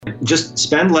Just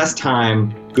spend less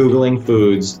time Googling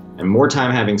foods and more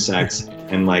time having sex,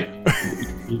 and like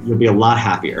you'll be a lot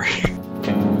happier.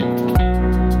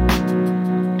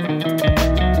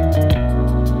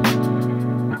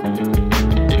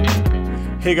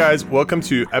 Hey guys, welcome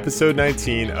to episode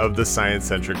 19 of the Science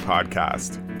Centric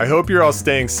podcast. I hope you're all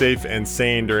staying safe and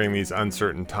sane during these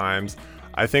uncertain times.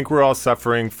 I think we're all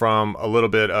suffering from a little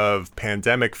bit of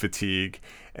pandemic fatigue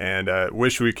and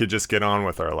wish we could just get on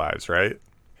with our lives, right?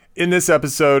 In this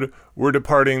episode, we're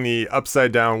departing the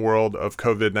upside down world of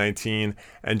COVID-19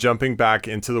 and jumping back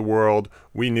into the world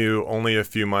we knew only a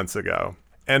few months ago.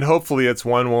 And hopefully it's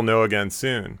one we'll know again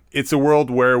soon. It's a world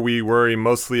where we worry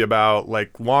mostly about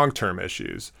long-term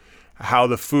issues, how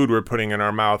the food we're putting in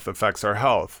our mouth affects our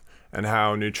health, and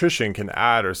how nutrition can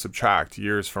add or subtract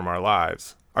years from our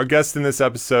lives. Our guest in this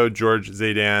episode, George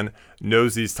Zaidan,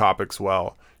 knows these topics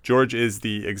well. George is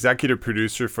the executive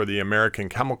producer for the American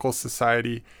Chemical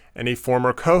Society and a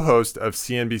former co-host of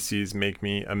CNBC's Make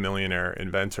Me a Millionaire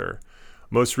Inventor.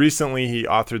 Most recently, he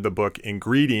authored the book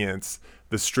Ingredients: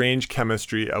 The Strange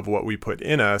Chemistry of What We Put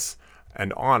in Us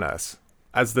and On Us.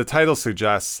 As the title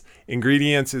suggests,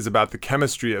 Ingredients is about the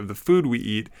chemistry of the food we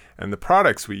eat and the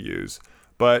products we use,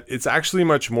 but it's actually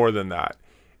much more than that.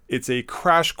 It's a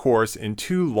crash course in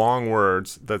two long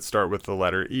words that start with the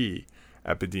letter E: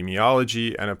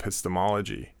 epidemiology and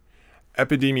epistemology.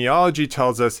 Epidemiology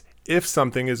tells us if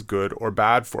something is good or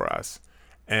bad for us,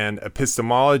 and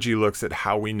epistemology looks at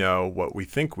how we know what we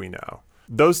think we know.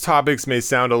 Those topics may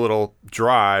sound a little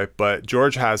dry, but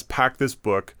George has packed this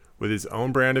book with his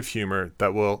own brand of humor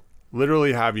that will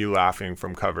literally have you laughing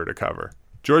from cover to cover.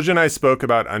 George and I spoke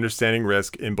about understanding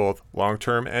risk in both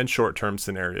long-term and short-term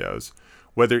scenarios,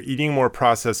 whether eating more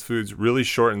processed foods really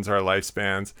shortens our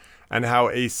lifespans, and how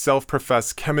a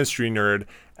self-professed chemistry nerd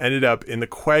ended up in the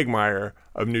quagmire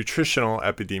of nutritional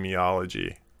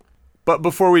epidemiology. But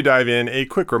before we dive in, a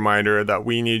quick reminder that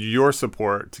we need your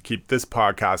support to keep this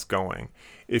podcast going.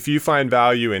 If you find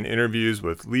value in interviews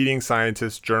with leading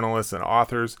scientists, journalists, and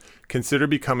authors, consider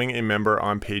becoming a member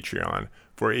on Patreon.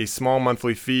 For a small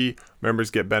monthly fee,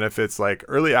 members get benefits like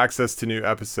early access to new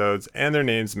episodes and their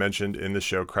names mentioned in the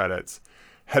show credits.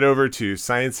 Head over to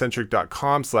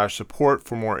sciencecentric.com/support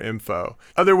for more info.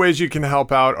 Other ways you can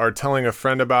help out are telling a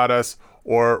friend about us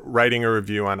or writing a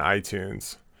review on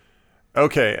iTunes.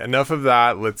 Okay, enough of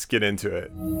that. Let's get into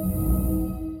it.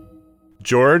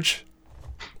 George,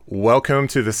 welcome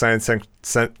to the Science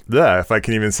if I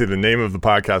can even say the name of the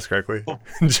podcast correctly.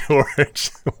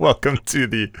 George, welcome to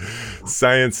the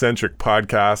Science Centric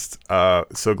podcast.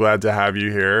 So glad to have you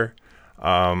here.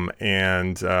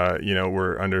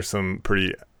 We're under some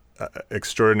pretty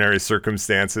extraordinary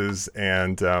circumstances,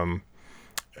 and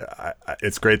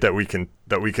it's great that we can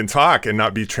talk and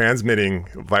not be transmitting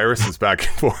viruses back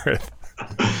and forth.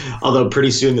 Although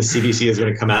pretty soon the CDC is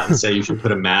going to come out and say you should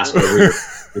put a mask over your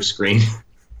screen.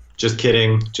 Just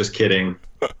kidding. Just a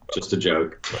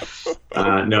joke.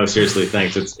 No, seriously,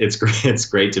 thanks. It's great. It's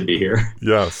great to be here.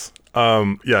 Yes.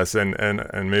 Yes.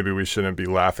 And maybe we shouldn't be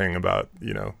laughing about,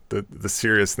 the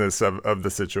seriousness of the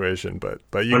situation, but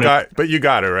you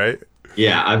got it, right?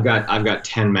 Yeah, I've got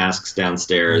 10 masks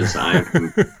downstairs.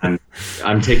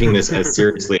 I'm taking this as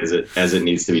seriously as it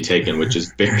needs to be taken, which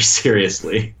is very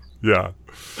seriously. Yeah.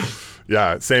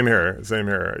 Yeah. Same here.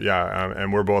 Yeah.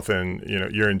 And we're both in,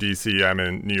 you're in DC, I'm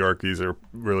in New York. These are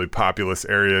really populous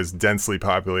areas, densely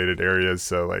populated areas.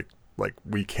 So like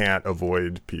we can't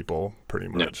avoid people pretty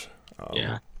much. No.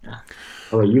 Yeah.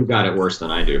 Although you've got it worse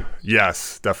than I do.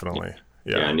 Yes, definitely.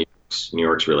 Yeah. New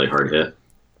York's really hard hit.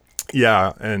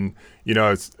 Yeah. And,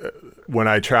 it's when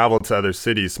I travel to other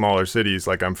cities, smaller cities,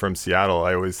 like I'm from Seattle,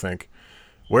 I always think,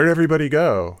 where'd everybody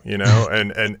go?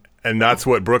 And that's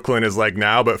what Brooklyn is like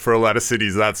now, but for a lot of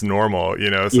cities, that's normal,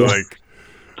 So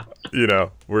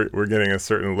we're getting a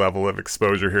certain level of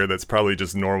exposure here that's probably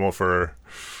just normal for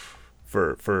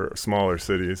smaller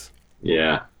cities.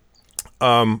 Yeah.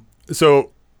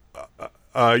 So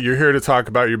you're here to talk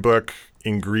about your book,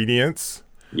 Ingredients.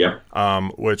 Yep.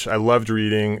 Which I loved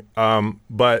reading.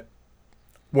 But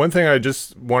one thing I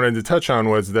just wanted to touch on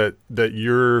was that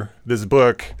this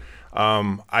book,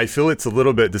 I feel it's a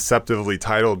little bit deceptively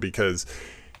titled because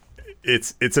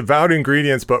it's about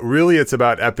ingredients, but really it's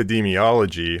about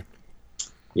epidemiology.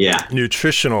 Yeah.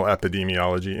 Nutritional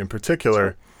epidemiology in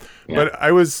particular. Yeah. But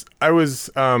I was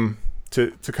to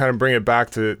kind of bring it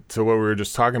back to what we were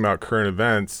just talking about, current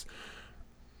events.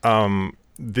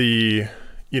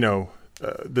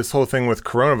 This whole thing with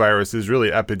coronavirus is really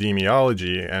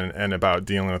epidemiology and about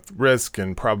dealing with risk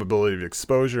and probability of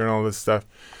exposure and all this stuff.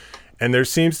 And there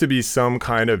seems to be some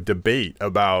kind of debate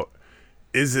about,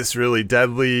 is this really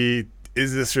deadly?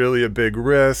 is this really a big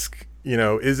risk? You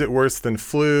know, is it worse than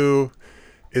flu?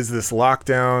 Is this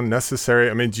lockdown necessary?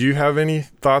 I mean, do you have any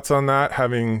thoughts on that,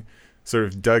 having sort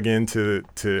of dug into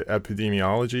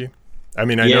epidemiology? I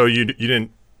mean, I know you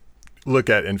didn't look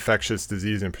at infectious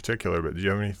disease in particular, but do you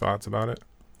have any thoughts about it?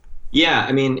 Yeah,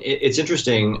 I mean, it's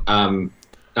interesting.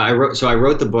 I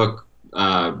wrote the book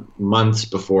months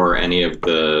before any of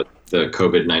the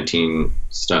COVID-19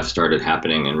 stuff started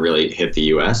happening and really hit the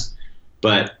U.S.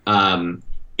 But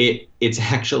it's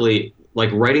actually, like,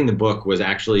 writing the book was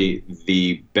actually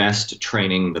the best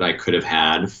training that I could have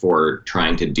had for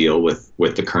trying to deal with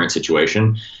the current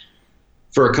situation,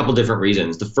 for a couple different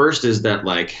reasons. The first is that,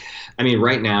 like, I mean,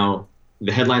 right now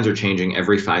the headlines are changing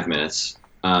every 5 minutes.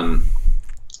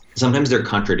 Sometimes they're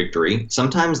contradictory.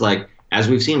 Sometimes, like, as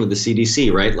we've seen with the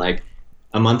CDC, right? Like,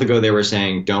 a month ago they were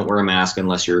saying don't wear a mask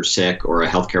unless you're sick or a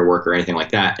healthcare worker or anything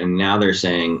like that, and now they're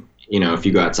saying, you know, if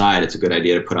you go outside, it's a good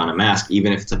idea to put on a mask,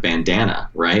 even if it's a bandana,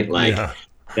 right? Like,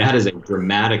 that is a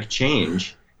dramatic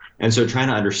change. And so trying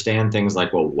to understand things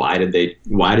like, well, why did they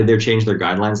change their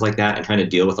guidelines like that, and trying to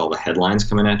deal with all the headlines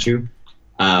coming at you,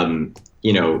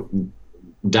 you know,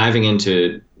 diving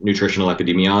into nutritional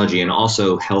epidemiology and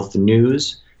also health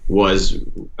news was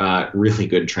really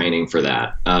good training for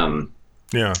that.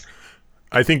 Yeah.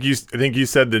 I think you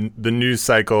said the news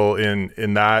cycle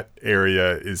in that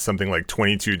area is something like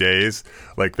 22 days.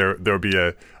 Like there'll be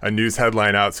a news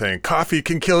headline out saying coffee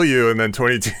can kill you, and then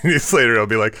 22 days later it'll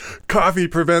be like coffee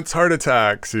prevents heart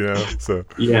attacks. You know, so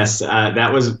yes,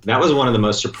 that was one of the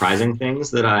most surprising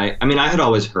things that I mean, I had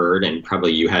always heard, and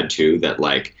probably you had too, that,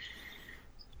 like,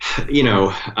 you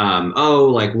know,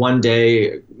 like one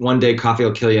day coffee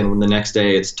will kill you, and the next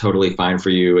day it's totally fine for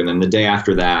you, and then the day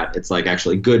after that it's like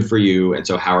actually good for you, and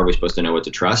so how are we supposed to know what to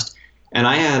trust? And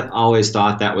I had always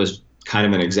thought that was kind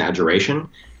of an exaggeration,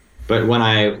 but when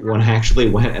I actually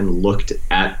went and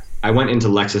I went into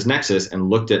LexisNexis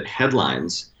and looked at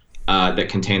headlines that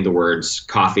contained the words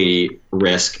coffee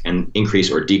risk and increase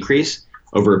or decrease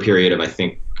over a period of, I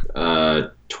think,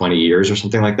 20 years or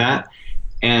something like that.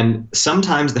 And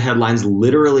sometimes the headlines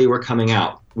literally were coming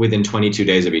out within 22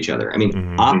 days of each other. I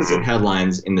mean, opposite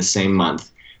headlines in the same month,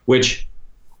 which,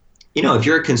 you know, if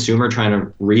you're a consumer trying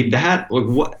to read that, like,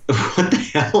 what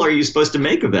the hell are you supposed to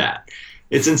make of that?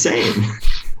 It's insane.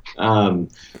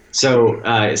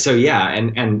 So yeah.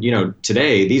 And, you know,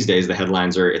 these days, the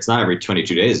headlines it's not every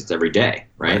 22 days, it's every day,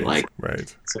 right?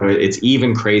 Right. So it's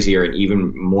even crazier and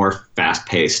even more fast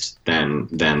paced than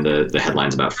the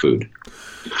headlines about food.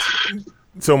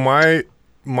 So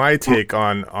my take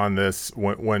on this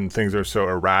when things are so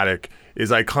erratic is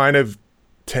I kind of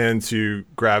tend to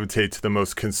gravitate to the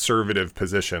most conservative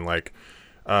position, like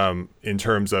in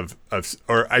terms of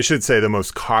or I should say the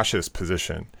most cautious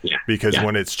position, because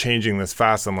when it's changing this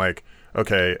fast, I'm like,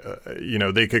 okay, you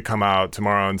know, they could come out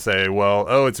tomorrow and say,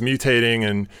 well, it's mutating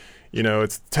and, you know,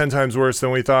 it's 10 times worse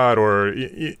than we thought, or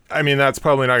I mean, that's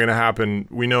probably not going to happen.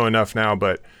 We know enough now,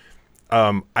 but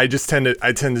I tend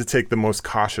to take the most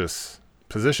cautious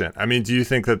position. I mean, do you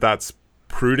think that that's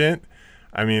prudent?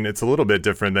 I mean, it's a little bit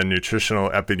different than nutritional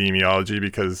epidemiology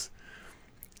because,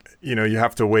 you know, you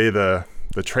have to weigh the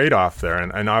trade-off there.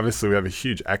 And obviously we have a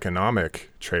huge economic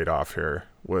trade-off here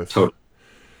with. Totally.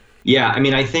 Yeah. I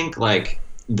mean, I think, like,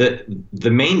 the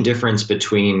main difference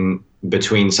between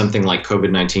something like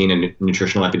COVID-19 and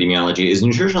nutritional epidemiology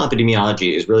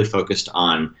is really focused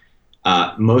on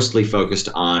mostly focused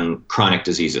on chronic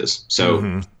diseases.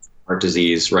 So heart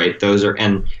disease, right? Those are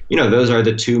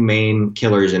the two main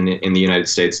killers in the United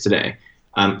States today.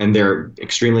 And they're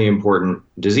extremely important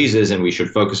diseases, and we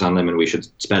should focus on them, and we should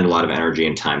spend a lot of energy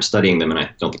and time studying them. And I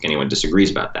don't think anyone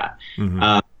disagrees about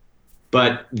that.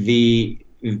 But the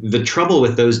trouble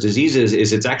with those diseases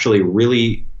is it's actually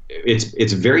really,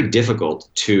 it's very difficult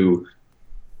to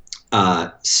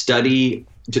study,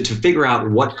 to figure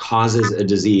out what causes a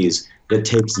disease that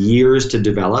takes years to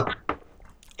develop,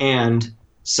 and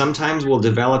sometimes will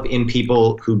develop in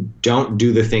people who don't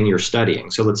do the thing you're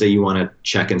studying. So let's say you want to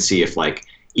check and see if, like,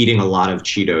 eating a lot of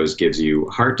Cheetos gives you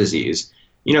heart disease.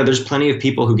 You know, there's plenty of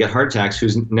people who get heart attacks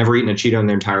who's never eaten a Cheeto in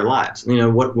their entire lives. You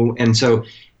know and so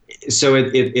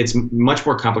it's much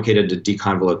more complicated to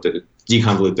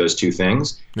deconvolute those two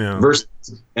things. Versus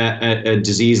a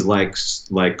disease like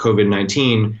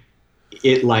COVID-19.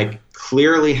 It, like,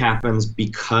 clearly happens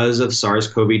because of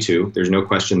SARS-CoV-2. There's no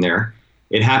question there.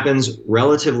 It happens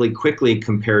relatively quickly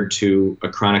compared to a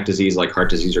chronic disease like heart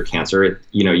disease or cancer.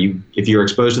 If you're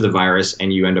exposed to the virus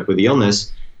and you end up with the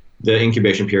illness, the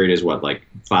incubation period is what, like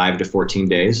 5 to 14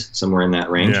 days, somewhere in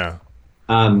that range. Yeah.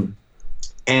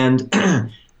 And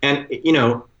you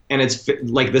know, and it's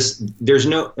like this. There's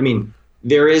no. I mean,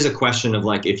 there is a question of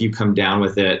like, if you come down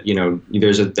with it,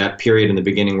 there's that period in the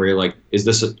beginning where you're like,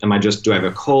 do I have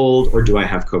a cold, or do I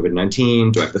have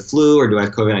COVID-19? Do I have the flu, or do I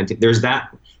have COVID-19? There's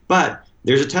that, but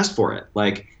there's a test for it.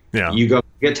 Like, you go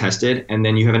get tested, and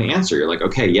then you have an answer. You're like,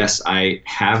 okay, yes, I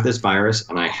have this virus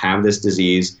and I have this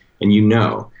disease, and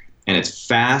and it's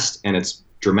fast and it's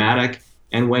dramatic.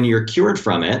 And when you're cured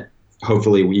from it,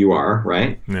 hopefully you are,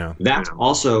 right? Yeah. That's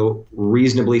also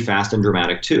reasonably fast and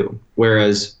dramatic too.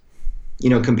 Whereas,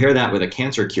 compare that with a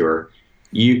cancer cure.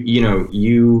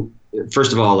 You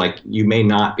first of all, like, you may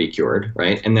not be cured,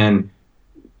 right? And then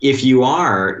if you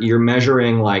are, you're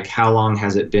measuring like, how long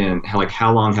has it been,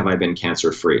 how long have I been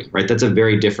cancer free, right? That's a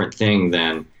very different thing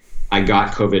than I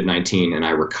got COVID-19 and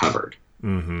I recovered.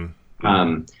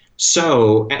 Mm-hmm.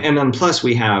 So, and then plus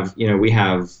we have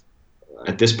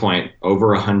at this point over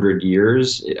 100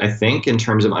 years, I think, in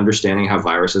terms of understanding how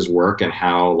viruses work and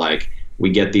how like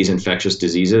we get these infectious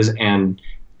diseases. And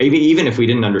even if we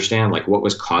didn't understand like what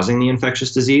was causing the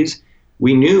infectious disease,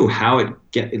 we knew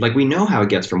we know how it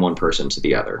gets from one person to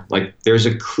the other. Like, there's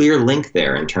a clear link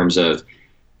there in terms of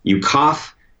you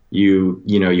cough, you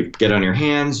get on your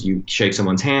hands, you shake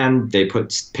someone's hand, they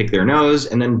pick their nose,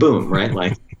 and then boom, right?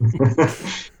 Like,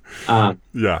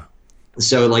 yeah.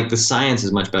 So like the science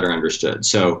is much better understood.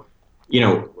 So,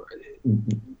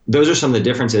 those are some of the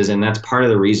differences. And that's part of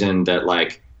the reason that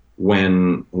like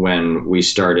when we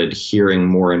started hearing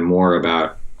more and more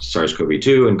about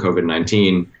SARS-CoV-2 and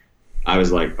COVID-19, I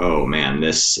was like, oh man,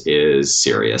 this is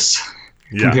serious.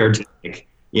 Yeah. Compared to like,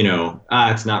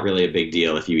 it's not really a big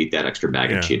deal if you eat that extra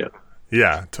bag of Cheetos.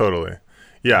 Yeah, totally.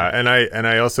 Yeah. And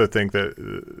I also think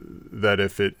that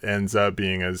if it ends up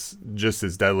being just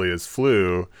as deadly as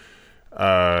flu,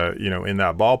 in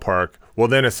that ballpark, well,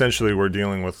 then essentially we're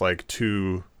dealing with like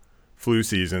 2 flu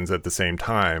seasons at the same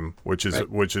time, which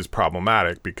is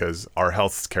problematic because our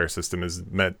healthcare system is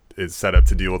set up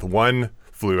to deal with one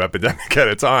flu epidemic at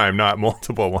a time, not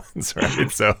multiple ones,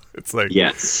 right? So it's like,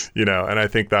 yes, and I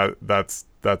think that's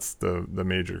the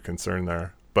major concern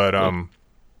there. But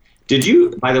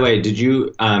by the way,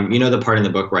 the part in the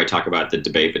book where I talk about the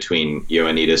debate between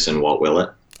Ioannidis and Walt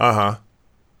Willett?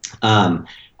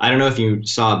 I don't know if you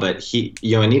saw, but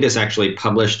Ioannidis actually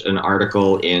published an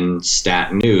article in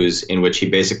Stat News in which he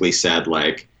basically said,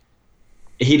 like,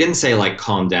 he didn't say like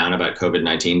calm down about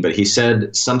COVID-19, but he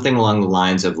said something along the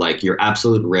lines of like, your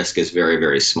absolute risk is very,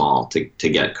 very small to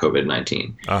get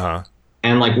COVID-19.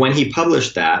 And like when he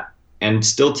published that, and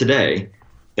still today,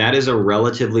 that is a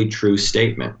relatively true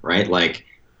statement, right? Like,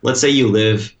 let's say you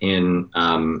live in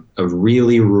a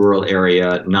really rural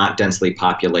area, not densely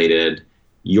populated.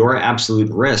 Your absolute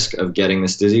risk of getting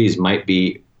this disease might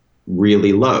be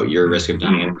really low. Your risk of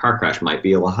dying in a car crash might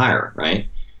be a little higher, right?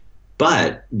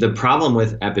 But the problem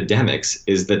with epidemics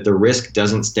is that the risk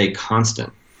doesn't stay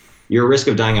constant. Your risk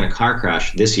of dying in a car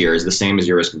crash this year is the same as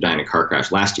your risk of dying in a car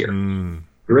crash last year.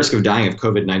 The risk of dying of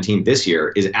COVID-19 this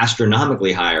year is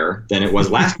astronomically higher than it was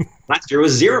last year. Last year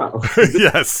was 0.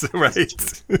 Yes,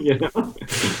 right.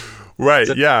 Right,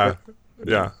 so,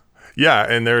 yeah. Yeah,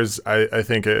 and there's, I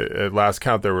think at last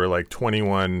count, there were like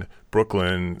 21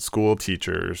 Brooklyn school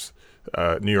teachers,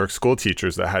 New York school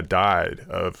teachers that had died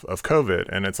of COVID.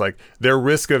 And it's like their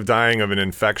risk of dying of an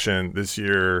infection this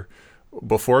year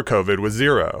before COVID was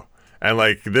 0. And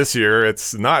like this year,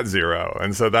 it's not 0.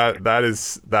 And so that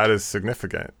is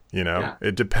significant, Yeah.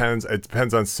 It depends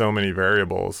on so many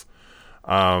variables.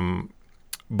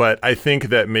 But I think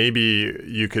that maybe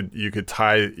you could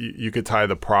tie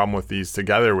the problem with these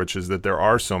together, which is that there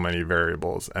are so many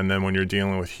variables, and then when you're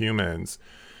dealing with humans,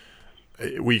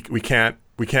 we can't.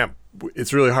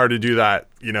 It's really hard to do that,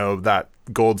 that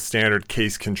gold standard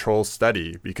case control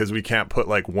study, because we can't put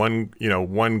like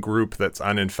one group that's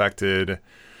uninfected,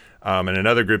 and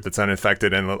another group that's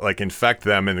uninfected, and like infect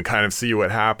them and kind of see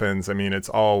what happens. I mean, it's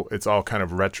all kind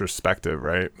of retrospective,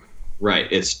 right? Right.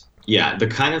 Yeah, the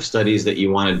kind of studies that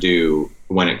you want to do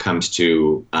when it comes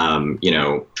to, trying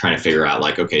to figure out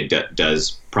like, okay,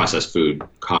 does processed food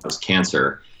cause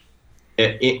cancer?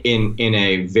 In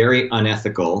a very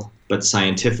unethical but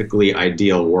scientifically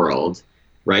ideal world,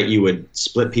 right? You would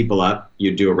split people up.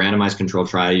 You do a randomized control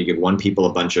trial. You give one people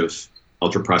a bunch of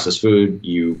ultra-processed food.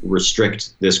 You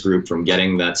restrict this group from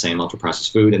getting that same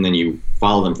ultra-processed food, and then you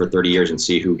follow them for 30 years and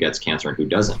see who gets cancer and who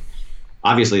doesn't.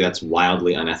 Obviously, that's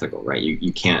wildly unethical, right?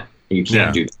 You can't do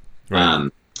that. Right.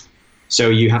 So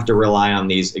you have to rely on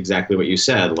these, exactly what you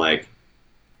said, like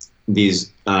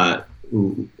these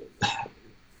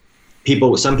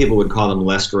people. Some people would call them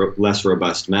less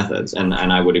robust methods, and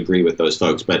I would agree with those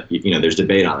folks. But there's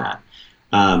debate on that.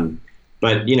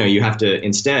 But, you have to,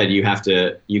 instead,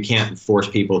 you can't force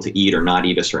people to eat or not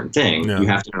eat a certain thing. Yeah. You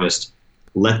have to just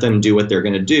let them do what they're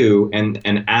going to do and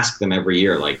ask them every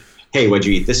year, like, hey, what'd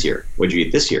you eat this year? What'd you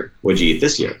eat this year? What'd you eat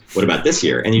this year? What about this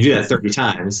year? And you do that 30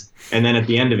 times. And then at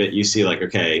the end of it, you see like,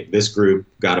 okay, this group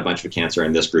got a bunch of cancer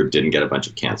and this group didn't get a bunch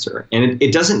of cancer. And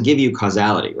it doesn't give you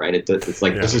causality, right? It's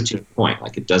like, this is to the point.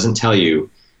 Like, it doesn't tell you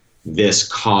this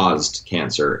caused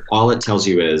cancer. All it tells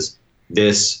you is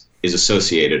this is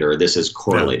associated or this is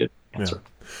correlated to cancer.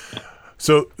 Yeah.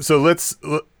 So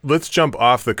let's jump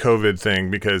off the COVID thing,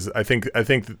 because I think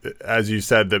as you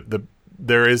said, that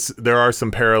there are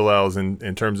some parallels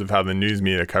in terms of how the news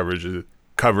media covers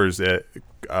it,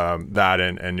 that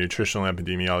and nutritional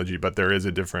epidemiology, but there is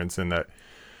a difference in that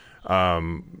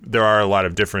there are a lot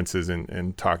of differences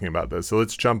in talking about this. So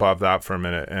let's jump off that for a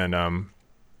minute and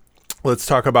let's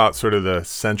talk about sort of the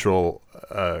central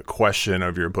question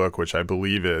of your book, which I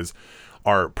believe is,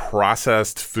 are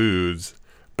processed foods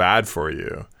bad for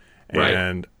you? Right.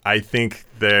 And I think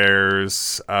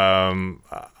there's,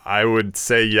 I would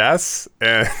say yes.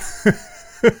 And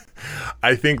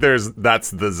I think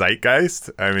that's the zeitgeist.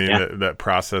 I mean, that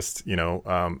processed,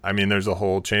 I mean, there's a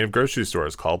whole chain of grocery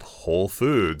stores called Whole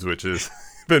Foods, which has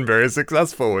been very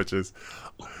successful, which is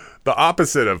the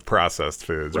opposite of processed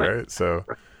foods, right? So,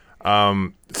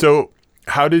 so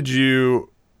how did you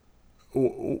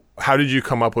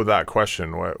come up with that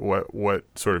question? What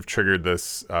sort of triggered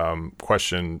this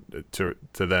question to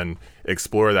then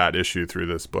explore that issue through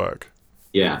this book?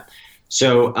 Yeah.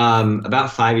 So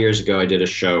about 5 years ago, I did a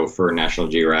show for National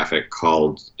Geographic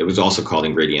it was also called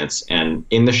Ingredients. And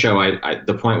in the show,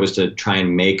 the point was to try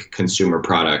and make consumer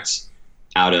products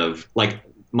out of, like,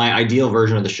 my ideal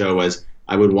version of the show was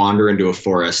I would wander into a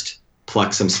forest,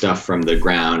 pluck some stuff from the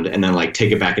ground, and then like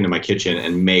take it back into my kitchen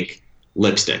and make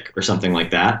lipstick or something like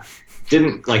that.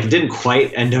 It didn't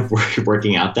quite end up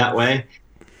working out that way,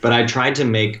 but I tried to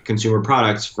make consumer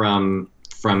products from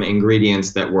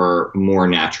ingredients that were more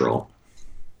natural.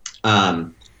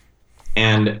 And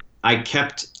I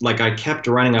kept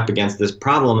running up against this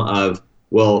problem of,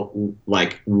 well,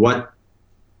 what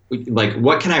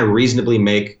can I reasonably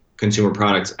make consumer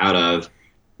products out of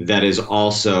that is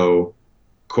also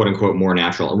quote unquote more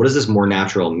natural? And what does this more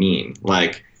natural mean?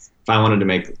 Like, if I wanted to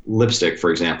make lipstick,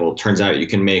 for example, turns out you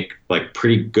can make like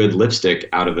pretty good lipstick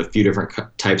out of a few different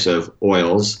types of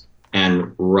oils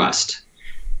and rust.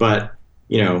 But,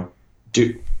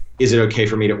 is it okay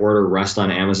for me to order rust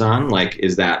on Amazon? Like,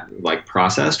 is that like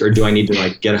processed, or do I need to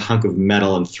like get a hunk of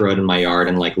metal and throw it in my yard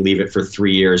and like leave it for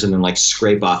 3 years and then like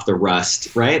scrape off the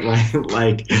rust, right?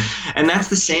 Like, and that's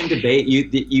the same debate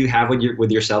you have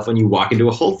with yourself when you walk into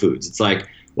a Whole Foods. It's like,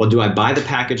 well, do I buy the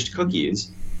packaged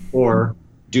cookies, or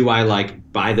do I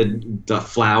like buy the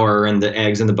flour and the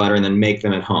eggs and the butter and then make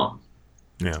them at home?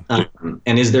 Yeah.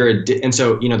 And is there and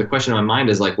so, the question in my mind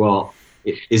is like, well,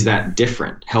 is that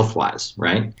different health-wise,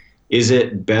 right? Is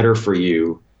it better for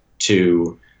you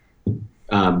to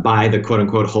buy the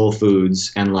quote-unquote Whole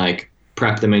Foods and like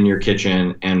prep them in your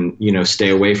kitchen and, stay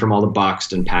away from all the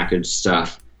boxed and packaged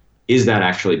stuff? Is that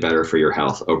actually better for your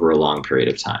health over a long period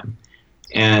of time?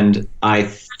 And I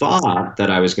thought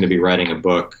that I was going to be writing a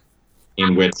book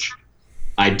in which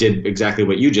I did exactly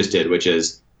what you just did, which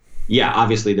is, yeah,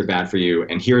 obviously they're bad for you,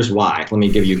 and here's why. Let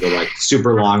me give you the like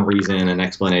super long reason and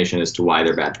explanation as to why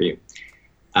they're bad for you.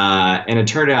 And it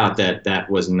turned out that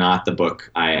was not the book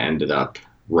I ended up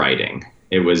writing.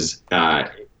 It was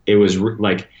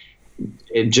like,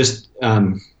 it just,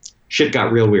 shit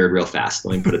got real weird real fast.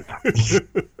 Let me put it that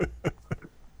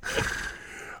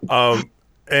way.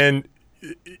 And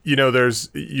there's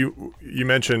you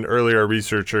mentioned earlier a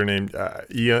researcher named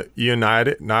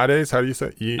Ioannidis. How do you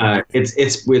say it?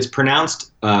 It's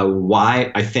pronounced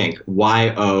I think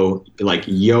Y-O, like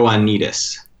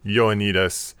Ioannidis.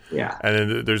 Ioannidis. Yeah. And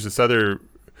then there's this other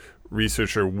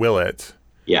researcher, Willett.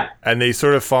 Yeah. And they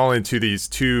sort of fall into these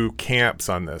two camps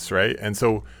on this, right? And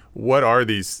so what are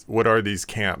these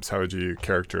camps? How would you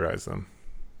characterize them?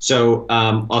 So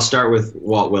I'll start with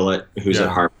Walt Willett, who's at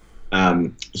Harvard.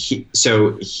 He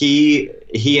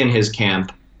and his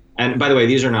camp, and by the way,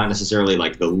 these are not necessarily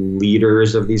like the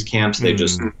leaders of these camps. They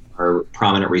just are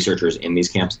prominent researchers in these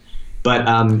camps. But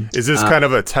is this kind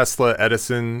of a Tesla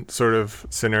Edison sort of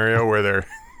scenario where they're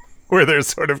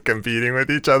sort of competing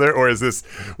with each other, or is this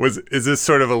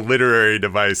sort of a literary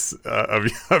device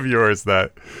of yours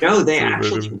that? No, they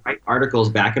actually write articles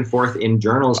back and forth in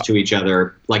journals to each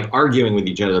other, like arguing with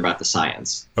each other about the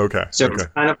science. Okay. So it's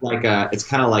kind of like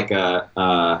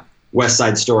a West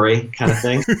Side Story kind of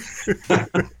thing.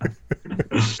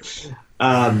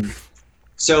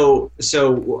 So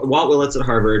Walt Willits at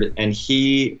Harvard, and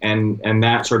he and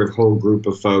that sort of whole group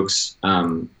of folks, he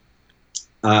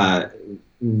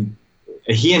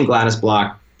and Gladys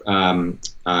Block,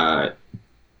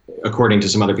 according to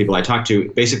some other people I talked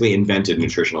to, basically invented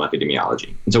nutritional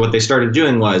epidemiology. And so what they started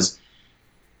doing was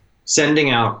sending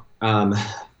out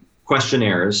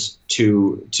questionnaires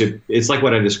to it's like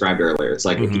what I described earlier. It's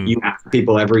like if you ask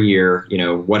people every year,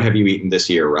 what have you eaten this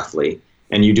year roughly?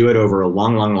 And you do it over a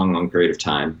long period of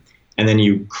time. And then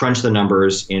you crunch the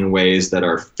numbers in ways that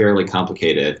are fairly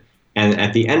complicated. And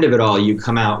at the end of it all, you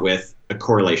come out with a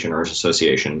correlation or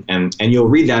association. And you'll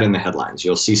read that in the headlines.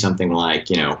 You'll see something like,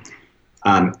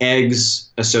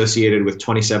 eggs associated with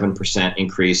 27%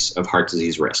 increase of heart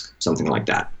disease risk, something like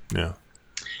that. Yeah.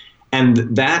 And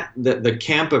that the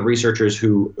camp of researchers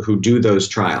who do those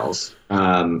trials,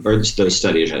 or those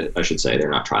studies, I should say, they're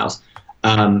not trials.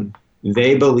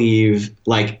 They believe,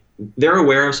 they're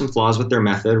aware of some flaws with their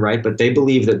method, right? But they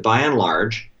believe that by and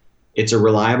large, it's a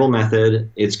reliable method.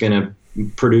 It's going to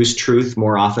produce truth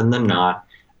more often than not.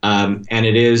 And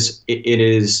it is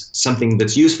something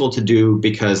that's useful to do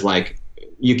because,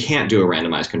 you can't do a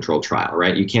randomized controlled trial,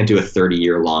 right? You can't do a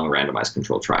 30-year long randomized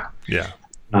controlled trial. Yeah.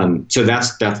 So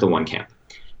that's the one camp.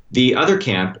 The other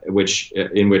camp, in which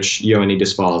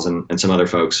Ioannidis falls and some other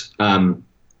folks,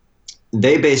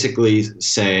 they basically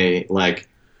say,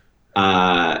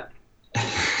 I'm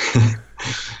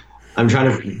trying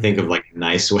to think of a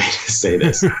nice way to say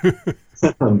this.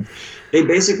 They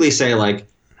basically say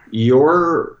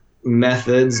your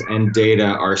methods and data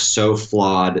are so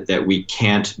flawed that we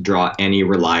can't draw any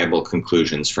reliable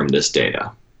conclusions from this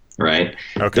data, right?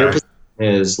 Okay. Their position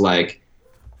is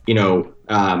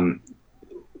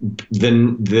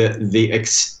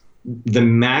the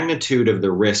magnitude of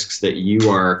the risks that you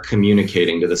are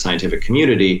communicating to the scientific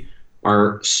community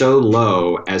are so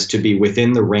low as to be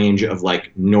within the range of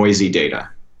noisy data,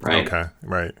 right? Okay,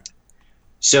 right.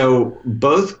 So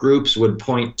both groups would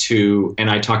point to, and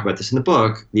I talk about this in the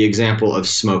book, the example of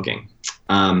smoking.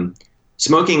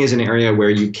 Smoking is an area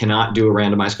where you cannot do a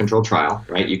randomized controlled trial,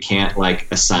 right? You can't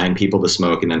assign people to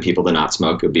smoke and then people to not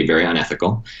smoke. It would be very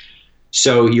unethical.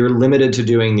 So you're limited to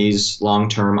doing these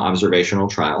long-term observational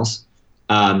trials.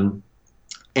 In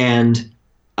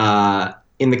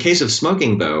the case of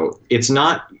smoking, though, it's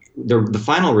not the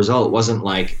final result wasn't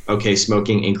okay,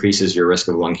 smoking increases your risk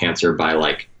of lung cancer by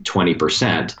 20%.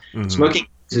 Mm-hmm. Smoking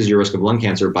increases your risk of lung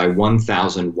cancer by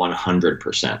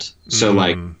 1,100%.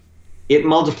 So it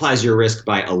multiplies your risk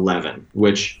by 11,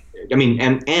 which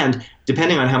and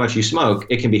depending on how much you smoke,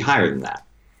 it can be higher than that.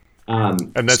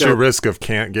 And that's your risk of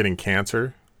getting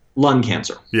cancer? Lung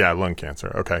cancer. Yeah, lung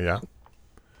cancer. Okay, yeah.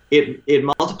 It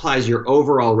multiplies your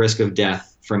overall risk of death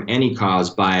from any cause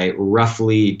by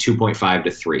roughly 2.5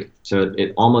 to 3. So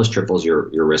it almost triples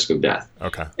your risk of death.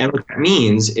 Okay. And what that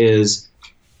means is,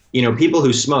 people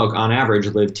who smoke on average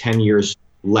live 10 years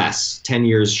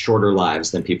shorter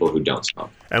lives than people who don't smoke.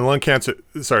 And lung cancer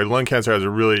has a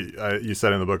really, you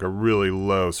said in the book, a really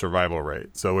low survival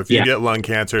rate. So if you get lung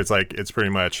cancer, it's pretty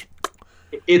much.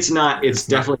 It's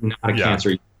definitely not a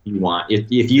cancer you want. If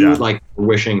you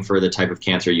wishing for the type of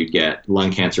cancer you get,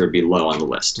 lung cancer would be low on the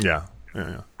list. Yeah.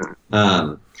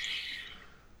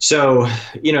 So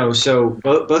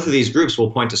both of these groups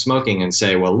will point to smoking and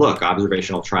say, well, look,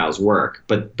 observational trials work,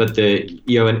 but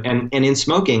and in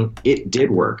smoking, it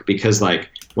did work because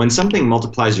when something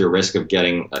multiplies your risk of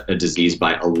getting a disease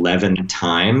by 11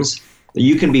 times,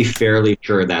 you can be fairly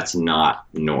sure that's not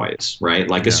noise, right?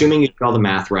 Assuming you did all the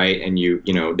math right and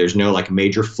there's no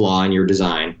major flaw in your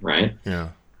design, right? Yeah.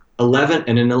 An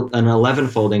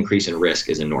 11-fold increase in risk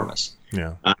is enormous.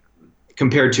 Yeah.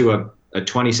 Compared to a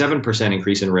 27%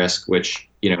 increase in risk, which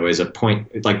is a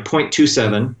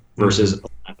 0.27 versus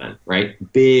 11,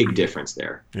 right? Big difference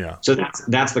there. Yeah. So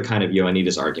that's the kind of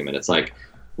Ioannidis argument. It's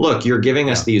look, you're giving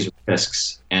us these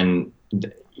risks, and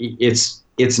it's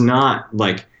not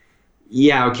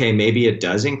okay, maybe it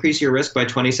does increase your risk by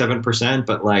 27%,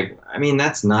 but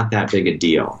that's not that big a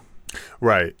deal.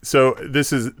 Right. So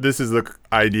this is the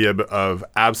idea of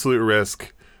absolute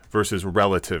risk versus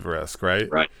relative risk, right?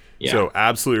 Right. Yeah. So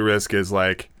absolute risk is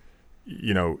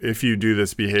if you do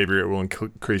this behavior, it will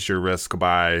increase your risk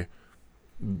by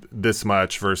this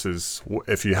much versus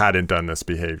if you hadn't done this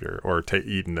behavior or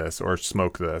eaten this or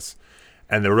smoked this.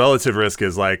 And the relative risk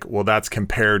is that's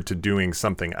compared to doing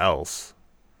something else,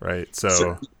 right?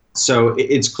 So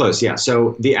it's close. Yeah.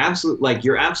 So the absolute,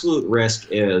 your absolute risk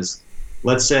is,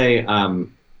 let's say,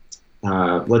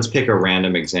 let's pick a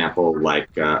random example,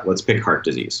 let's pick heart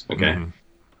disease. Okay. Mm-hmm.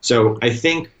 So I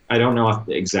don't know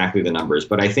exactly the numbers,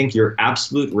 but I think your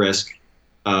absolute risk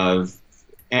of,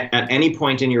 at any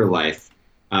point in your life, 10 years from now,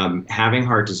 having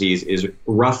heart disease is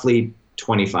roughly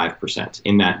 25%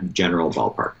 in that general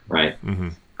ballpark, right?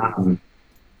 Mm-hmm.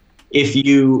 If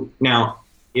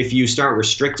you start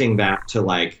restricting that to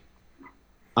like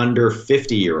under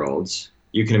 50-year-olds,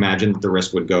 you can imagine that the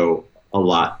risk would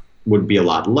be a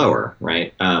lot lower,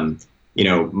 right?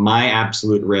 My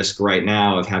absolute risk right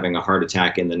now of having a heart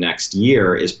attack in the next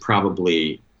year is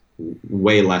probably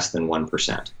way less than 1%.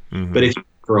 Mm-hmm. But if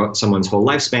for someone's whole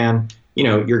lifespan,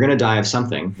 you're going to die of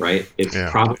something, right? It's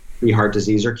probably heart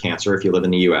disease or cancer if you live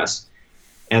in the U.S.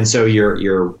 And so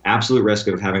your absolute risk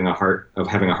of having a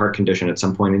heart condition at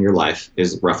some point in your life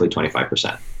is roughly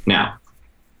 25%. Now,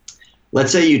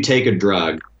 let's say you take a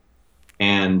drug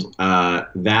and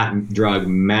that drug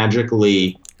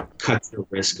magically cuts the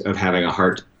risk of having a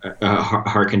heart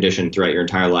condition throughout your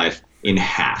entire life in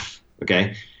half.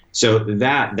 Okay, so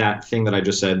that thing that I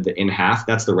just said, in half,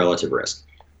 that's the relative risk.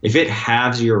 If it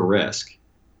halves your risk,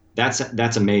 that's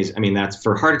amazing. I mean, that's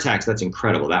for heart attacks. That's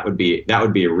incredible. That would be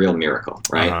a real miracle,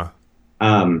 right?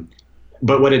 Uh-huh.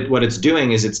 But what it's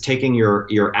doing is it's taking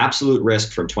your absolute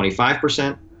risk from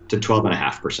 25% to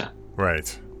 12.5%.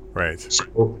 Right.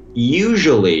 So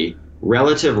usually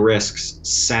relative risks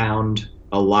sound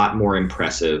a lot more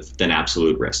impressive than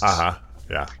absolute risks.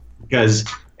 Yeah. Because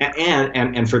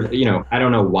and for I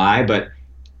don't know why, but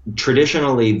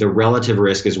traditionally the relative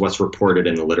risk is what's reported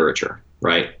in the literature,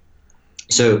 right?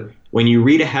 So when you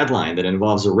read a headline that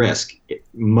involves a risk,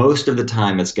 most of the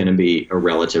time it's going to be a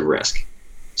relative risk.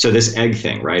 So this egg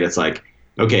thing, right? It's like,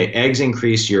 okay, eggs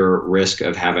increase your risk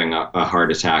of having a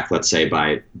heart attack, let's say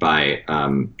by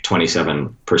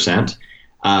 27%.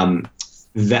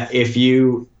 That if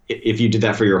you did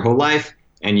that for your whole life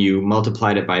and you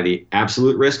multiplied it by the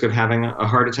absolute risk of having a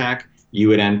heart attack,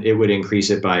 it would increase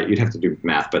it by, you'd have to do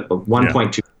math, but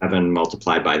 1.27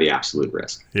 multiplied by the absolute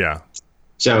risk. Yeah.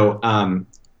 So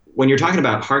when you're talking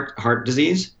about heart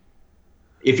disease,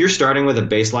 if you're starting with a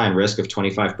baseline risk of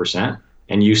 25%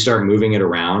 and you start moving it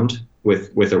around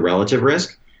with a relative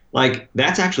risk, like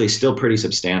that's actually still pretty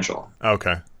substantial.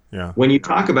 Okay. Yeah. When you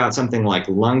talk about something like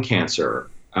lung cancer,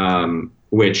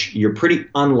 which you're pretty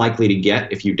unlikely to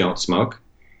get if you don't smoke,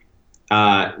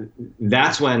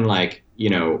 that's when let's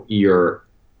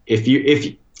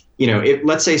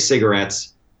say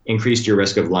cigarettes increased your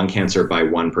risk of lung cancer by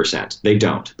 1%. They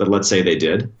don't, but let's say they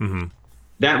did. Mm-hmm.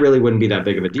 That really wouldn't be that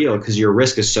big of a deal because your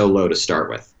risk is so low to start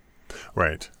with.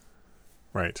 Right.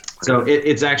 So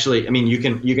it's actually, I mean, you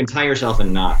can tie yourself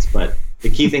in knots, but the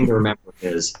key thing to remember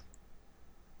is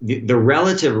the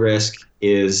relative risk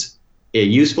is a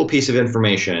useful piece of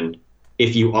information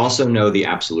if you also know the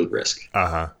absolute risk.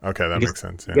 Okay, that makes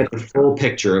sense. Yeah. You get the full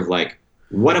picture of like,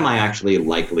 what am I actually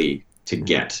likely to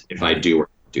get if I do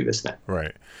this thing?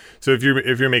 Right. So if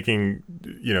you're making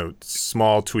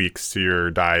small tweaks to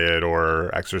your diet or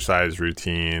exercise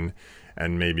routine,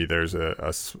 and maybe there's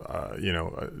these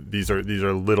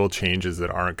are little changes that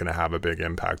aren't going to have a big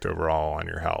impact overall on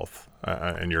your health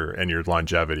and your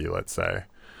longevity, let's say.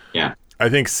 Yeah. I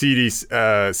think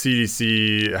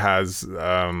CDC has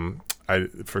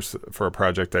for a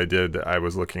project I did, I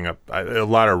was looking up a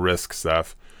lot of risk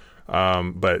stuff,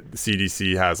 but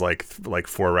CDC has like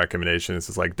 4 recommendations.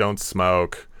 It's like, don't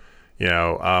smoke,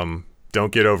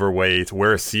 don't get overweight,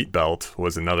 wear a seatbelt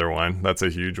was another one. That's a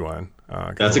huge one.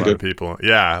 That's a good people.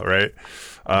 Yeah, right.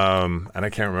 And I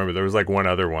can't remember. There was like one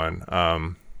other one.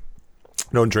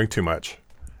 Don't drink too much.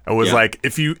 It was like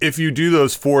if you do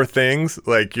those 4 things,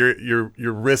 like your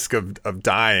risk of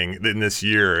dying in this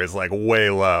year is like way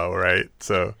low, right?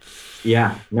 So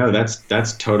yeah, no,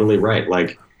 that's totally right.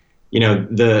 Like,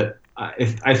 the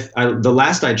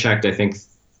last I checked, I think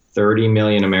 30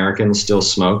 million Americans still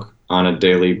smoke on a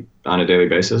daily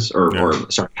basis, or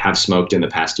have smoked in the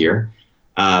past year.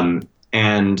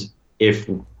 And if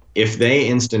they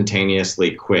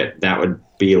instantaneously quit, that would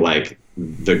be like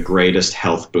the greatest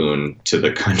health boon to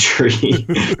the country,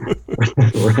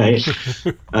 right?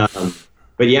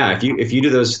 But yeah, if you do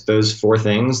those 4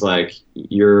 things, like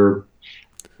you're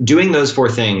doing those 4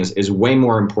 things is way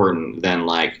more important than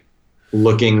like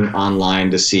looking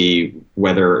online to see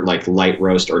whether like light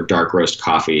roast or dark roast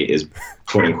coffee is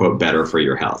quote unquote better for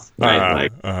your health,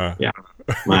 right? Yeah,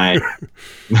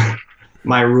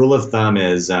 my rule of thumb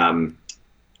is how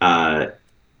do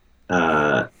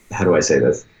I say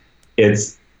this?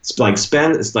 It's like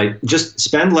just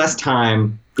spend less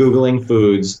time Googling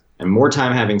foods and more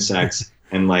time having sex,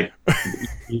 and like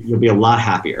you'll be a lot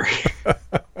happier.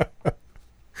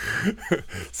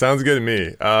 Sounds good to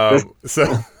me. What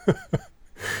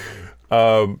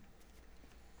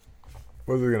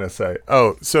was I gonna say?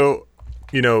 Oh, so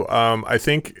I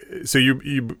think so.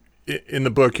 in the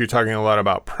book, you're talking a lot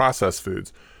about processed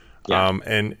foods. Yeah.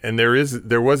 And there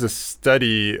was a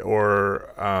study,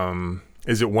 or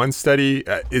is it one study?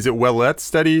 Is it Ouellette's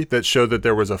study that showed that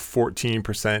there was a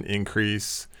 14%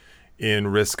 increase in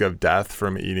risk of death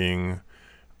from eating?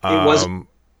 It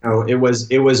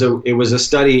was a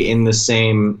study in the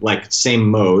same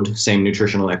mode, same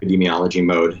nutritional epidemiology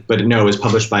mode, but no, it was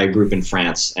published by a group in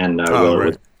France, and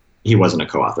right. He wasn't a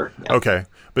co-author. Yeah. Okay,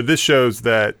 but this shows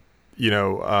that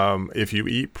if you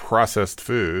eat processed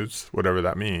foods, whatever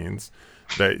that means,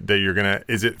 that you're gonna,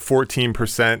 is it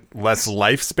 14% less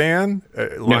lifespan,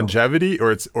 longevity,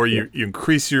 no. or you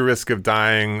increase your risk of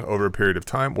dying over a period of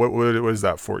time? What is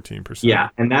that 14%? Yeah,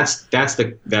 and that's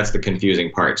the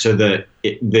confusing part. So the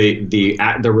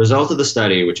result of the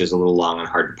study, which is a little long and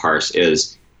hard to parse,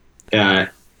 is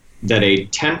that a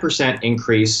 10%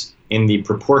 increase in the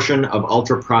proportion of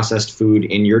ultra processed food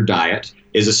in your diet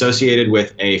is associated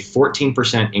with a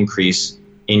 14% increase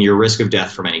in your risk of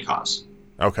death from any cause.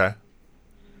 Okay.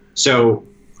 So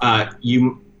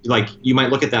you might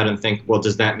look at that and think, well,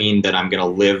 does that mean that I'm going to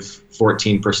live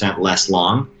 14% less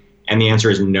long? And the answer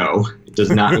is no. It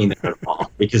does not mean that at all,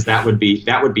 because that would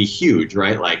be huge,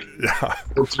 right? Like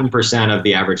 14% of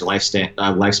the average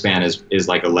lifespan is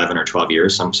like 11 or 12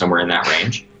 years, somewhere in that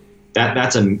range.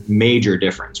 That's a major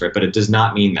difference, right? But it does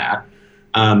not mean that.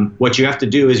 What you have to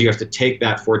do is you have to take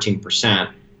that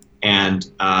 14% and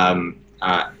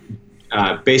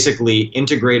basically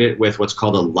integrate it with what's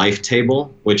called a life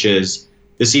table, which is,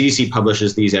 the CDC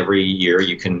publishes these every year.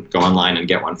 You can go online and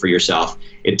get one for yourself.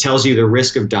 It tells you the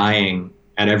risk of dying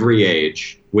at every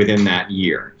age within that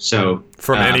year. So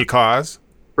from any cause?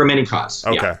 From any cause.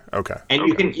 Okay. Yeah. Okay. And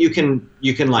okay. you can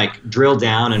like drill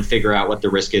down and figure out what the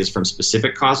risk is from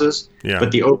specific causes. Yeah. But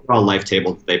the overall life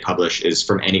table that they publish is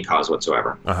from any cause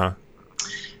whatsoever. Uh-huh.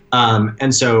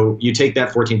 And so you take that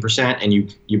 14% and you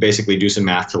basically do some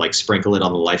math to like sprinkle it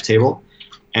on the life table.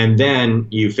 And then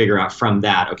you figure out from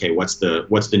that, okay, what's the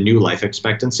new life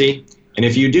expectancy? And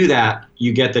if you do that,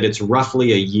 you get that it's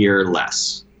roughly a year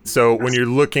less. So when you're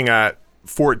looking at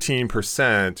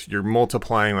 14%, you're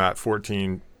multiplying that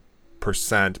 14%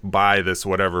 by this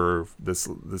whatever this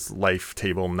life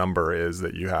table number is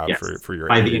that you have for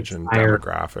your age and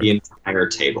demographic. The entire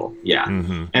table, yeah.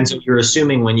 Mm-hmm. And so you're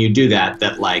assuming when you do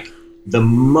that like the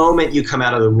moment you come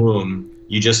out of the womb,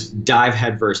 you just dive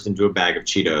headfirst into a bag of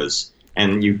Cheetos.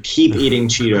 And you keep eating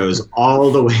Cheetos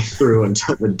all the way through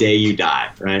until the day you die,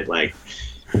 right? Like,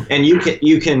 and you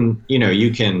can.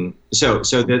 So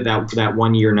that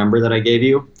 1 year number that I gave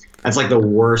you, that's like the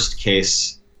worst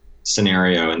case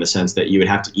scenario in the sense that you would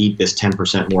have to eat this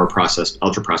 10% more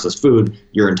ultra processed food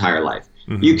your entire life.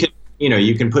 Mm-hmm.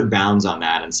 You can put bounds on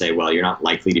that and say, well, you're not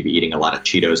likely to be eating a lot of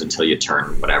Cheetos until you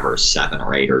turn whatever 7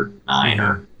 or 8 or 9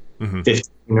 or 15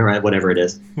 or whatever it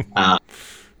is.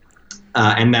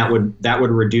 And that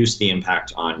would reduce the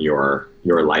impact on your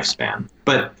lifespan.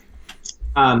 But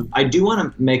I do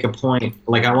want to make a point,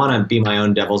 like I want to be my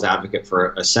own devil's advocate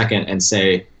for a second and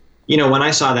say, when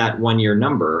I saw that 1 year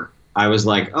number, I was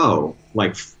like, oh,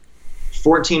 like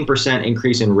 14%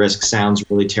 increase in risk sounds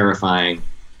really terrifying,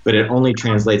 but it only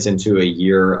translates into a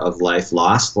year of life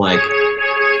lost. Like,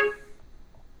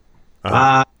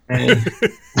 but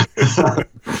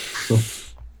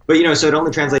so it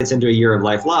only translates into a year of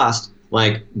life lost.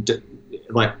 Like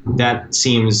that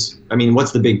seems, I mean,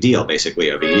 what's the big deal basically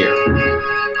of a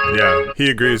year? Yeah, he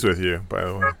agrees with you, by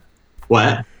the way.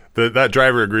 What? That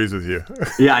driver agrees with you.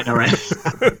 Yeah, I know, right?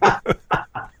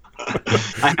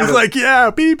 He's like,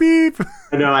 yeah, beep, beep.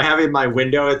 I know, I have it in my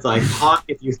window. It's like, honk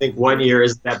if you think 1 year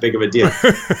is that big of a deal.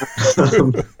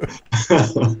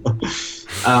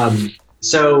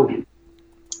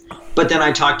 But then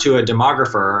I talked to a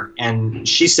demographer, and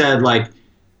she said, like,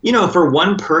 for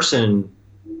one person,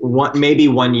 maybe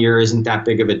 1 year isn't that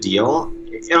big of a deal.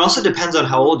 It also depends on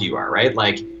how old you are, right?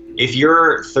 Like, if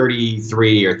you're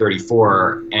 33 or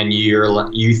 34 and you're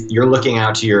looking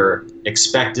out to your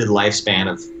expected lifespan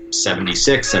of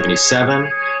 76,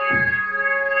 77.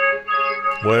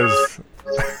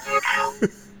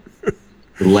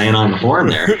 Laying on the horn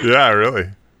there. Yeah, really.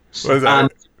 What is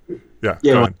that? Yeah.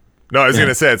 Go on. No, I was going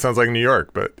to say it sounds like New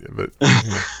York, but.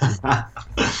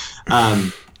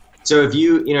 So if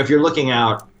you're looking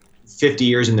out 50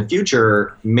 years in the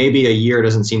future, maybe a year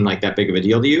doesn't seem like that big of a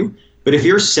deal to you. But if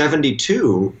you're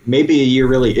 72, maybe a year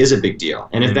really is a big deal.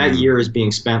 And if that year is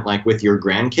being spent like with your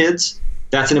grandkids,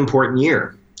 that's an important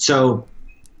year. So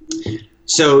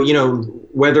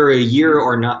whether a year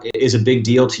or not is a big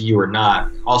deal to you or not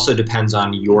also depends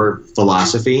on your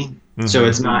philosophy. Mm-hmm. So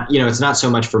it's not so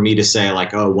much for me to say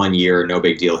like, oh, 1 year, no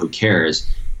big deal, who cares?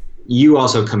 You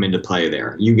also come into play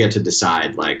there. You get to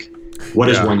decide like, What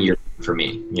is 1 year for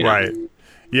me? Right.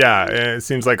 Yeah, and it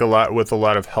seems like a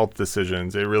lot of health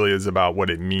decisions, it really is about what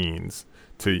it means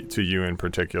to you in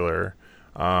particular,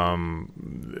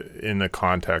 in the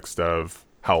context of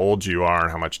how old you are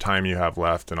and how much time you have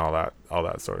left and all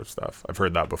that sort of stuff. I've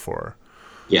heard that before.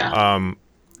 Yeah.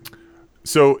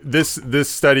 So this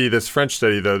study, this French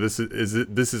study, though, this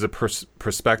is a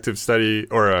prospective study,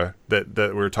 or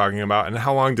that we're talking about. And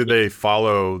how long did they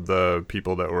follow the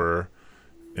people that were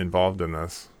involved in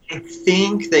this? I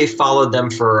think they followed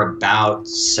them for about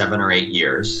 7 or 8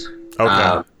 years.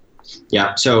 Okay.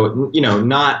 Yeah. So,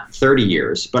 not 30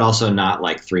 years, but also not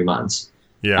like 3 months.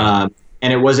 Yeah.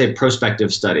 And it was a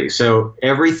prospective study. So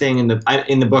everything in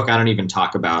the book, I don't even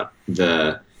talk about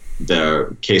the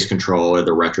case control or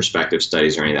the retrospective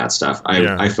studies or any of that stuff.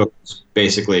 I focus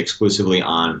basically exclusively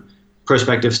on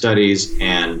prospective studies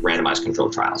and randomized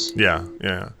controlled trials.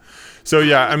 Yeah. So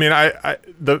yeah, I mean,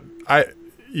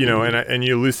 and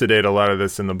you elucidate a lot of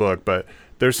this in the book, but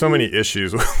there's so many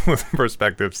issues with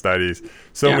prospective studies,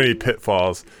 so many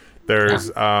pitfalls.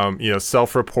 There's,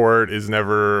 self-report is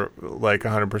never like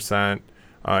 100%.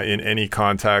 In any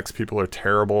context, people are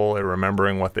terrible at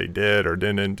remembering what they did or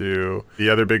didn't do. The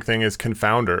other big thing is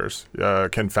confounders,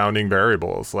 confounding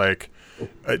variables. Like,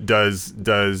 does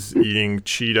eating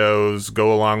Cheetos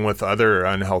go along with other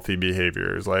unhealthy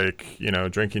behaviors, like,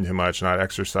 drinking too much, not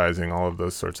exercising, all of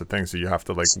those sorts of things? So you have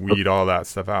to like weed all that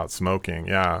stuff out. Smoking,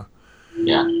 yeah.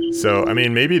 So, I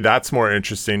mean, maybe that's more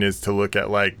interesting, is to look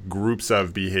at like groups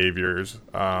of behaviors,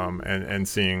 and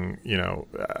seeing,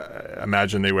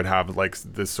 imagine they would have like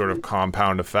this sort of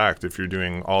compound effect if you're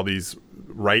doing all these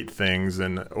right things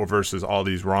or versus all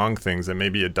these wrong things, and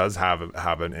maybe it does have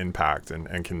an impact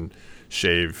and can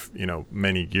shave,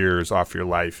 many years off your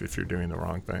life if you're doing the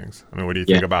wrong things. I mean, what do you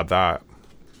think about that?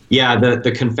 Yeah,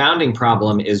 the confounding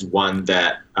problem is one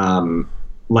that,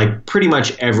 like pretty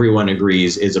much everyone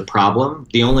agrees is a problem.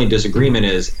 The only disagreement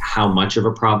is how much of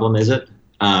a problem is it?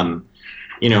 The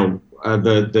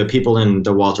people in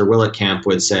the Walter Willett camp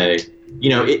would say,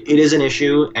 it is an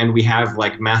issue, and we have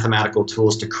like mathematical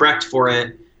tools to correct for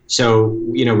it. So,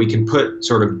 we can put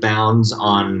sort of bounds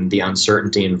on the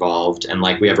uncertainty involved, and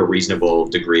like we have a reasonable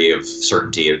degree of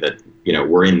certainty that,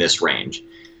 we're in this range.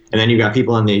 And then you've got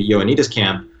people in the Ioannidis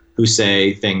camp who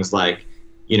say things like,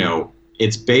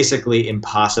 it's basically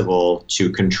impossible to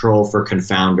control for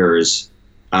confounders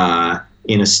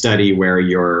in a study where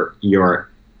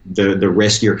the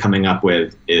risk you're coming up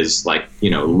with is like,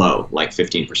 low, like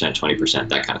 15%, 20%,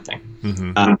 that kind of thing.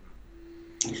 Mm-hmm.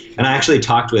 And I actually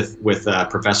talked with a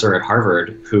professor at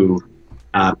Harvard who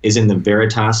is in the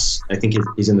Veritas, I think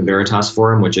he's in the Veritas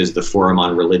Forum, which is the forum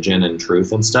on religion and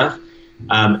truth and stuff.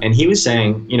 And he was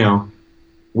saying,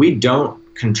 we don't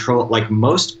control, like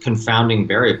most confounding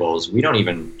variables, we don't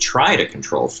even try to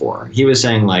control for. He was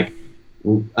saying like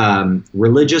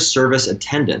religious service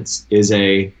attendance is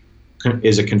a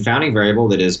confounding variable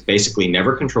that is basically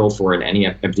never controlled for in any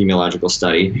epidemiological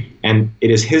study. And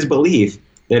it is his belief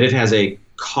that it has a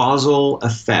causal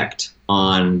effect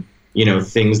on,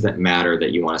 things that matter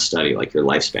that you want to study, like your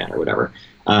lifespan or whatever.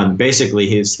 Basically,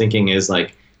 his thinking is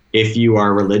like, if you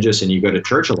are religious and you go to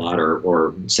church a lot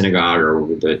or synagogue or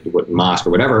the mosque or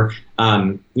whatever,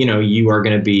 you are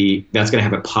going to be, that's going to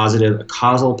have a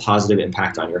causal positive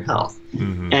impact on your health.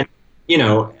 Mm-hmm. And,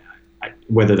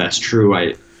 whether that's true,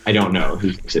 I don't know.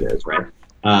 Who thinks it is, right?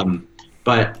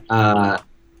 But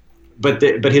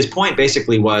his point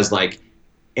basically was like,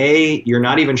 A, you're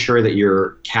not even sure that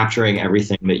you're capturing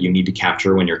everything that you need to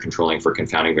capture when you're controlling for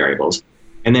confounding variables.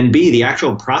 And then B, the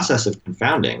actual process of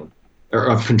confounding or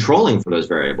of controlling for those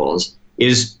variables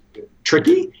is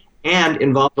tricky and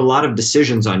involves a lot of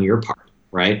decisions on your part,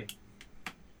 right?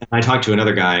 And I talked to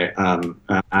another guy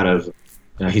out of,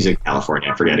 he's in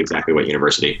California, I forget exactly what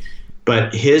university,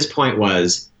 but his point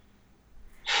was,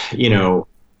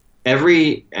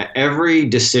 every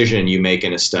decision you make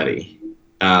in a study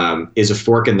is a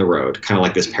fork in the road, kind of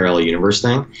like this parallel universe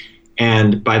thing.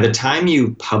 And by the time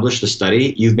you publish the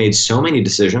study, you've made so many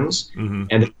decisions, mm-hmm.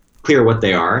 and it's clear what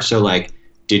they are. So like,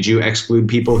 did you exclude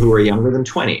people who are younger than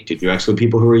 20? Did you exclude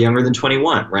people who are younger than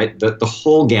 21, right? The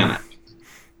whole gamut.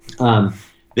 That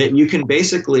you can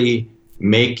basically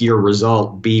make your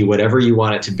result be whatever you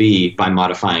want it to be by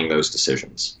modifying those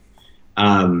decisions.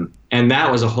 And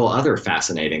that was a whole other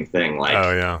fascinating thing. Like,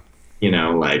 oh, yeah.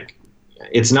 Like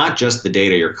it's not just the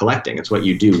data you're collecting, it's what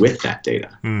you do with that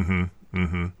data. Mm-hmm.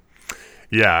 Mm-hmm.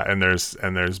 Yeah, and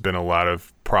there's been a lot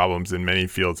of problems in many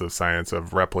fields of science of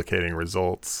replicating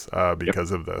results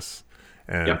because of this,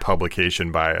 and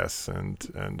publication bias,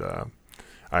 and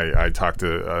I talked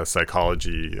to a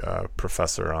psychology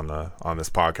professor on this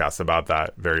podcast about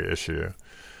that very issue.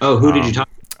 Oh, who did you talk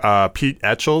Pete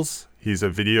Etchells. He's a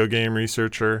video game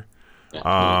researcher. He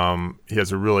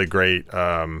has a really great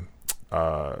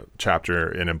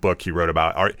chapter in a book he wrote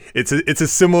about it's a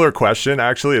similar question,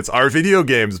 actually. It's, are video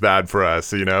games bad for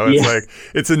us? It's like,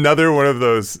 it's another one of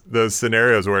those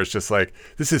scenarios where it's just like,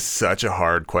 this is such a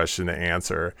hard question to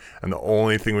answer, and the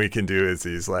only thing we can do is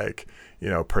these like,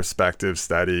 perspective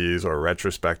studies or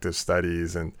retrospective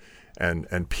studies, and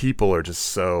people are just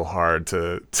so hard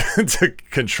to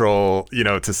control,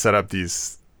 to set up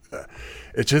these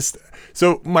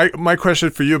so my question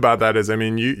for you about that is, I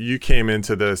mean, you came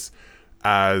into this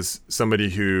as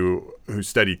somebody who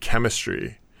studied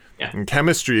chemistry. Yeah. And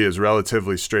chemistry is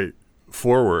relatively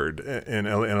straightforward in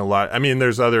a lot. I mean,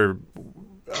 there's other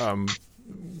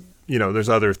there's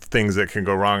other things that can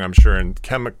go wrong, I'm sure, in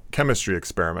chemistry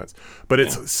experiments, but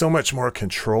it's so much more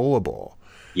controllable.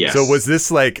 Yes. So was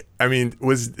this like, I mean,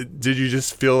 did you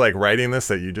just feel like writing this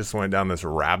that you just went down this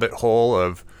rabbit hole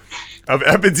of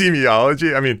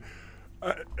epidemiology? I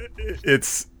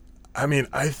mean,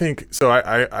 I think so.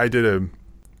 I did a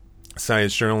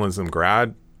science journalism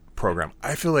grad program.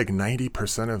 I feel like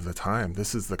 90% of the time,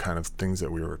 this is the kind of things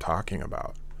that we were talking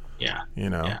about. Yeah.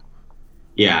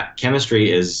 Yeah.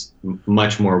 Chemistry is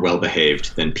much more well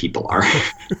behaved than people are.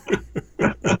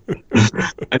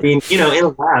 I mean, in a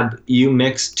lab, you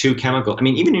mix two chemicals. I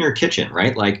mean, even in your kitchen,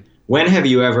 right? Like, when have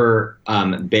you ever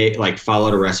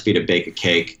followed a recipe to bake a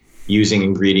cake using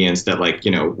ingredients that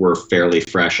were fairly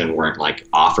fresh and weren't like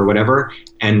off or whatever,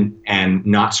 and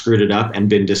not screwed it up and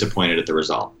been disappointed at the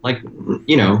result? Like,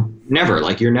 never.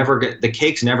 Like, the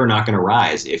cake's never not going to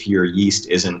rise if your yeast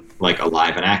isn't like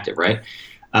alive and active, right?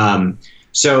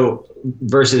 So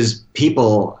versus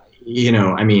people,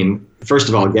 I mean, first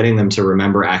of all, getting them to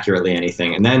remember accurately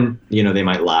anything, and then, they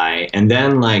might lie. And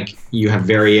then like you have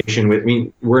variation with, I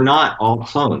mean, we're not all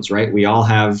clones, right? We all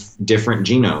have different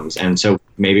genomes. And so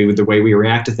maybe the way we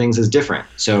react to things is different.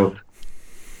 So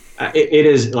it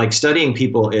is like, studying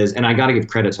people is, and I got to give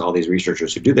credit to all these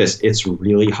researchers who do this, it's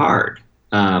really hard.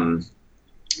 And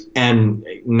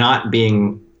not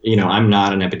being, I'm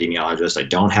not an epidemiologist. I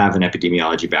don't have an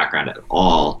epidemiology background at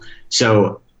all.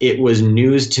 So it was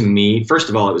news to me. First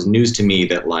of all, it was news to me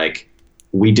that like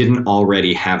we didn't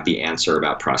already have the answer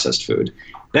about processed food.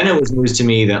 Then it was news to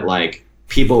me that like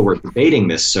people were debating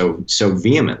this so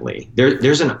vehemently.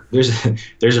 There's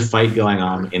a fight going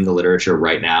on in the literature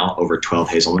right now over 12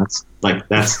 hazelnuts. Like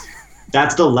that's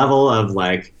the level of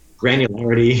like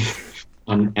granularity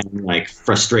and like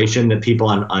frustration that people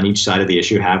on each side of the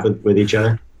issue have with each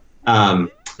other.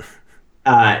 So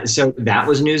that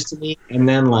was news to me. And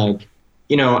then like,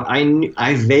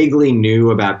 I vaguely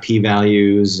knew about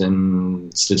p-values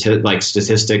and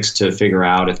statistics to figure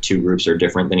out if two groups are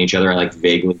different than each other. I like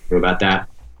vaguely knew about that.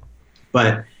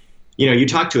 But, you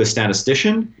talk to a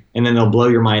statistician and then they'll blow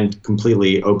your mind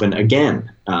completely open again.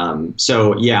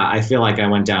 So yeah, I feel like I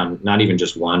went down not even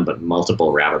just one, but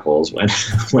multiple rabbit holes when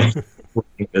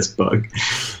reading this book.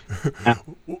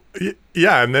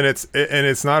 Yeah, and then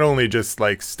it's not only just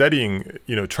like studying,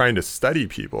 trying to study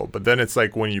people, but then it's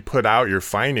like when you put out your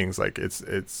findings, like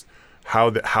it's how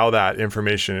that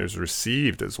information is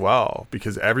received as well,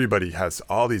 because everybody has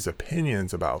all these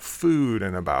opinions about food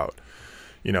and about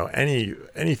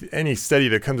any study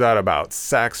that comes out about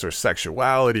sex or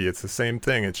sexuality. It's the same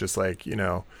thing. It's just like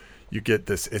you get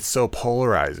this. It's so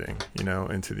polarizing,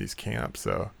 into these camps.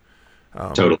 So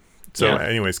totally. So yeah.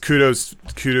 Anyways, kudos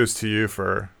to you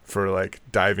for like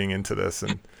diving into this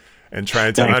and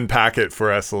trying to unpack it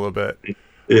for us a little bit.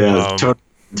 Yeah, totally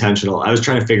intentional. I was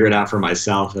trying to figure it out for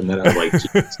myself, and then I was like,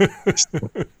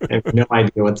 I have no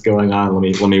idea what's going on.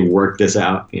 Let me work this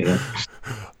out.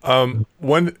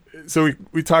 So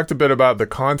we talked a bit about the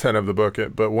content of the book,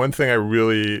 but one thing a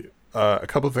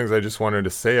couple of things I just wanted to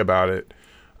say about it.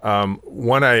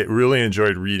 One, I really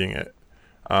enjoyed reading it.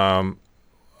 The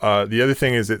other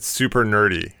thing is it's super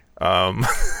nerdy.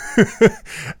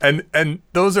 And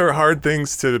those are hard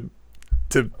things to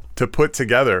put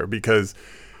together, because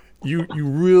you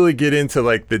really get into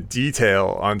like the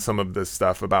detail on some of this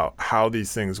stuff about how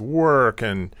these things work,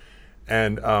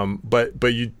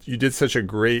 but you did such a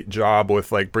great job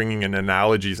with like bringing in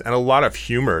analogies and a lot of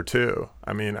humor too.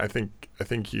 I mean, I think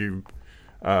you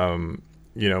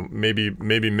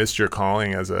maybe missed your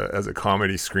calling as a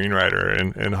comedy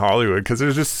screenwriter in Hollywood, because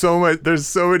there's just there's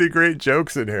so many great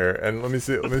jokes in here. And let me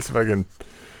see if I can.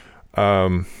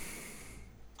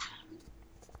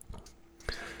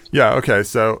 Yeah. Okay.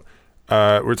 So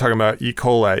we're talking about E.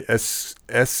 coli.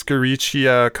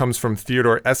 Escherichia comes from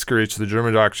Theodor Escherich, the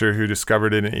German doctor who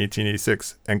discovered it in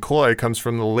 1886. And coli comes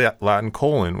from the Latin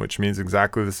colon, which means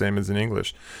exactly the same as in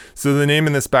English. So the name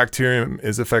in this bacterium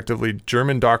is effectively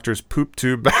German doctor's poop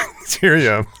tube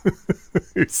bacterium,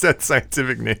 who said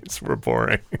scientific names were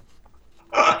boring.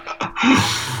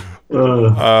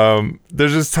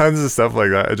 There's just tons of stuff like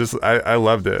that. I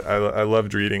loved it. I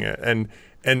loved reading it.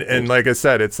 And like I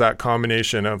said, it's that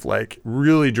combination of like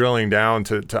really drilling down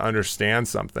to understand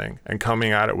something and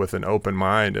coming at it with an open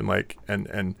mind and like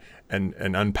and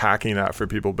unpacking that for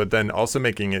people, but then also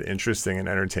making it interesting and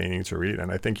entertaining to read.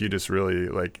 And I think you just really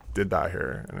like did that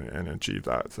here and achieved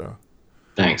that. So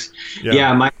thanks.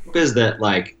 Yeah, my hope is that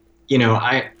like, you know,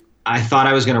 I thought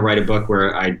I was going to write a book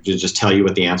where I just tell you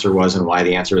what the answer was and why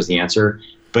the answer is the answer,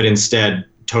 but instead,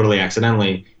 totally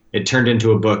accidentally, it turned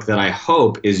into a book that I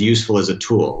hope is useful as a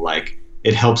tool. Like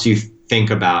it helps you think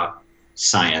about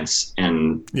science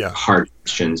and hard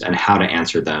questions and how to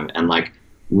answer them and like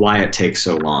why it takes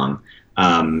so long.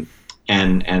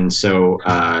 And so,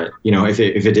 you know, if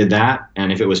it did that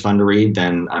and if it was fun to read,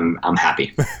 then I'm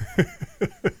happy.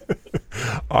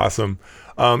 Awesome.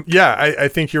 I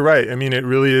think you're right. I mean, it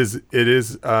really is.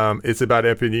 It's about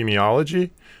epidemiology,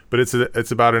 but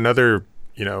it's about another,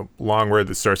 you know, long word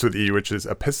that starts with E, which is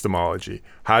epistemology.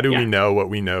 How do we know what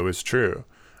we know is true?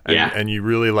 And you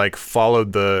really like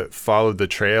followed the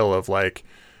trail of like,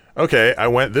 okay, I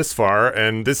went this far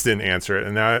and this didn't answer it,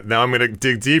 and now I'm going to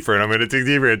dig deeper and I'm going to dig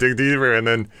deeper and dig deeper, and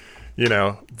then, you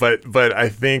know, but I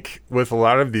think with a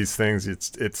lot of these things,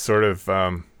 it's sort of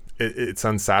it's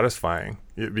unsatisfying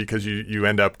because you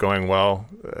end up going, well,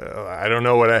 I don't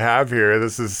know what I have here.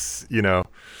 This is, you know.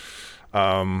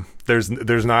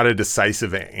 There's not a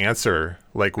decisive answer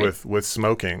like with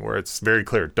smoking where it's very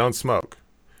clear, don't smoke.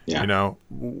 You know,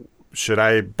 should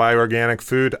I buy organic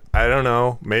food? I don't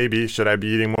know. Maybe. Should I be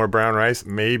eating more brown rice?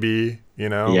 Maybe, you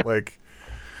know, like,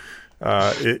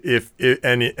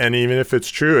 and even if it's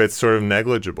true, it's sort of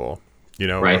negligible, you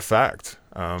know, effect.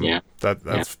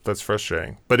 That's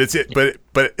frustrating, but it's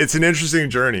an interesting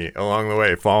journey along the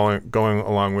way, going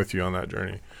along with you on that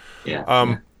journey.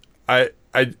 I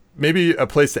maybe a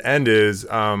place to end is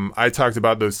I talked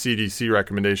about those CDC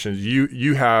recommendations.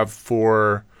 You have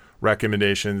 4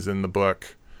 recommendations in the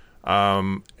book,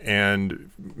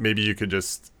 and maybe you could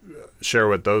just share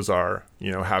what those are,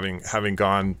 you know, having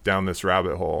gone down this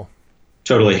rabbit hole.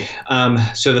 Totally.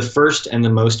 So the first and the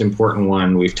most important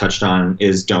one we've touched on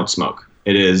is don't smoke.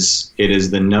 It is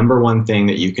the number one thing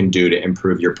that you can do to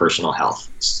improve your personal health.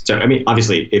 So, I mean,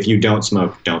 obviously, if you don't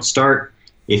smoke, don't start.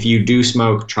 If you do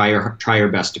smoke, try your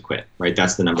best to quit, right?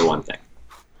 That's the number one thing.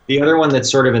 The other one that's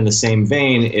sort of in the same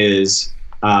vein is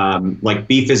like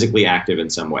be physically active in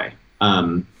some way.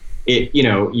 You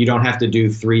know, you don't have to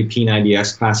do 3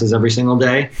 P90X classes every single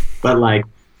day, but like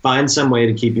find some way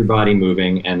to keep your body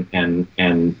moving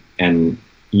and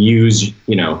use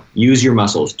your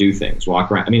muscles, do things,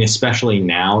 walk around. I mean, especially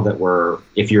now that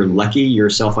if you're lucky, you're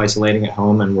self-isolating at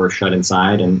home and we're shut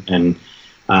inside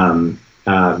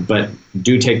but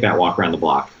do take that walk around the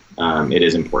block. It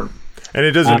is important. And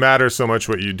it doesn't matter so much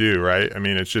what you do, right? I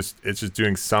mean, it's just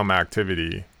doing some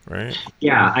activity, right?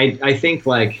 Yeah, I think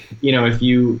like, you know,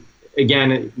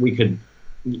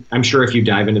 I'm sure if you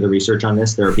dive into the research on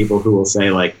this, there are people who will say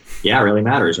like, yeah, it really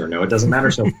matters, or no, it doesn't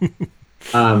matter so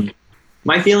much.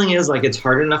 My feeling is like it's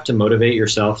hard enough to motivate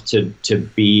yourself to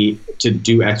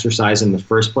do exercise in the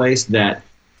first place that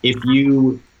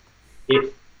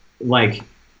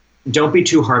don't be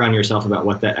too hard on yourself about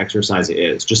what that exercise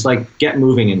is. Just like get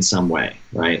moving in some way,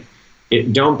 right?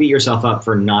 Don't beat yourself up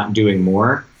for not doing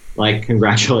more. Like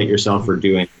congratulate yourself for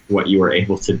doing what you were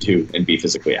able to do and be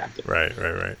physically active. Right.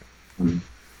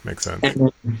 Makes sense.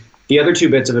 And the other 2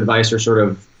 bits of advice are sort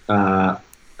of,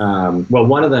 well,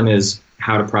 one of them is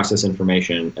how to process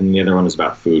information, and the other one is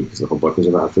about food because the whole book is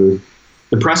about food.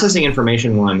 The processing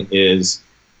information one is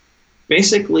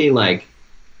basically like,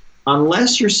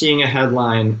 unless you're seeing a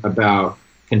headline about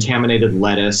contaminated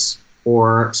lettuce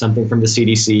or something from the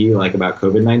CDC, like about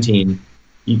COVID-19,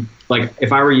 like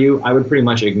if I were you, I would pretty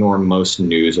much ignore most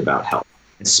news about health,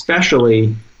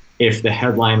 especially if the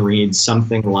headline reads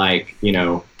something like, you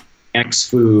know, X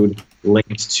food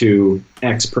linked to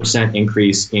X%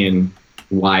 increase in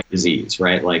Y disease,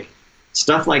 right? Like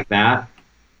stuff like that.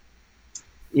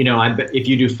 You know, I bet if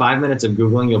you do 5 minutes of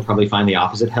Googling, you'll probably find the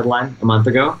opposite headline a month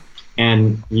ago.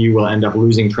 And you will end up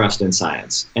losing trust in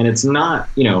science. And it's not,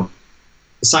 you know,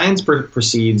 science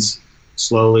proceeds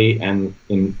slowly and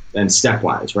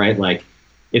stepwise, right? Like,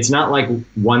 it's not like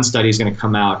one study is going to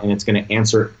come out and it's going to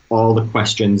answer all the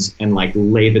questions and like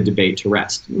lay the debate to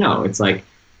rest. No, it's like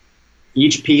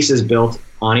each piece is built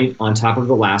on top of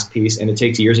the last piece, and it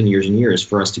takes years and years and years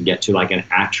for us to get to like an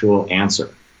actual answer.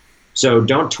 So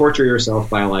don't torture yourself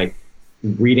by like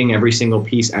reading every single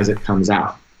piece as it comes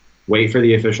out. Wait for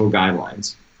the official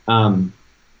guidelines.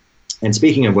 And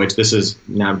speaking of which, this is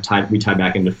now we tie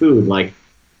back into food. Like,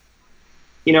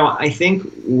 you know, I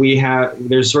think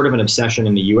there's sort of an obsession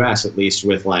in the US, at least,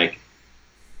 with like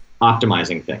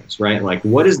optimizing things, right? Like,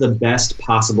 what is the best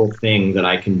possible thing that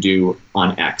I can do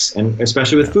on X? And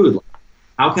especially with food,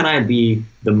 how can I be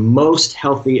the most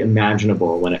healthy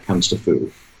imaginable when it comes to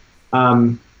food?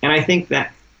 And I think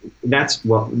that's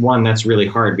that's really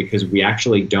hard because we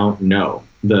actually don't know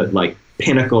the like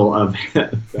pinnacle of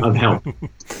health.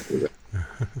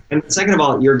 And second of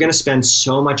all, you're going to spend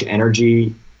so much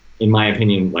energy, in my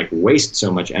opinion, like waste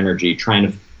so much energy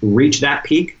trying to reach that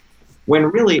peak, when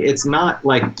really it's not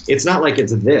like it's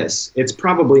this. It's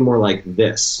probably more like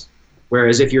this.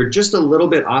 Whereas if you're just a little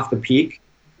bit off the peak,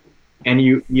 and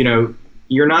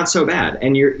you're not so bad,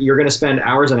 and you're going to spend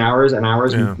hours and hours and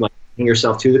hours like getting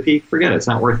yourself to the peak, forget it. It's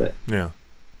not worth it. Yeah.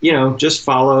 You know, just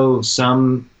follow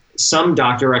some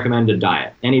doctor recommended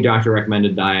diet. Any doctor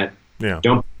recommended diet. Yeah.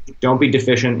 Don't be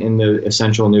deficient in the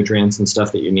essential nutrients and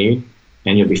stuff that you need,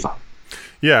 and you'll be fine.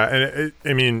 Yeah, and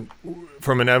I mean,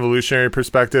 from an evolutionary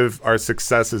perspective, our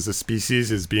success as a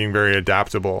species is being very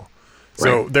adaptable.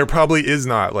 So there probably is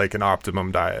not like an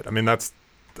optimum diet. I mean,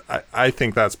 I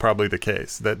think that's probably the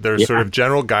case, that there's sort of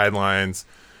general guidelines,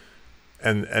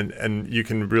 and you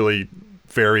can really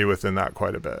vary within that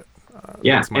quite a bit.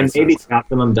 And maybe the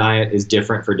optimum diet is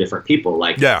different for different people.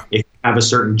 Like, if you have a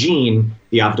certain gene,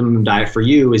 the optimum diet for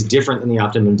you is different than the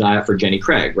optimum diet for Jenny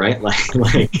Craig, right?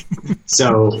 Like,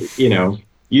 so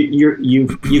you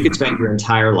could spend your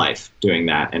entire life doing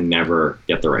that and never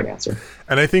get the right answer.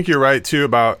 And I think you're right too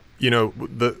about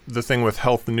the thing with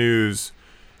health news.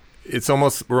 It's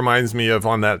almost reminds me of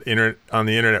on the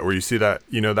internet where you see that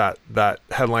that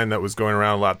headline that was going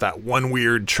around a lot, that one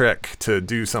weird trick to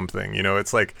do something.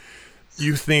 It's like,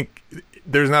 you think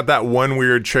there's not that one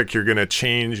weird trick. You're going to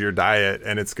change your diet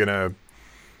and it's going to,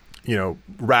 you're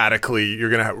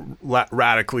going to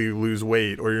radically lose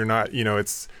weight, or you're not,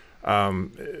 it's,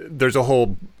 there's a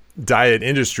whole diet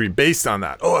industry based on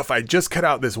that. Oh, if I just cut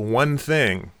out this one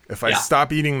thing, if I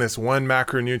stop eating this one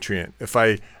macronutrient, if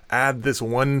I add this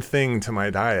one thing to my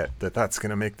diet, that's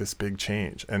going to make this big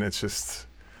change. And it's just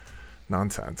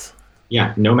nonsense.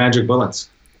 Yeah. No magic bullets.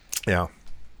 Yeah.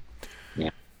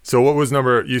 So what was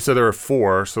you said there were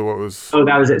 4. So what was? Oh,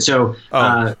 that was it. So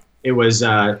it was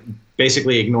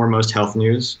basically ignore most health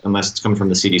news unless it's coming from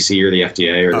the CDC or the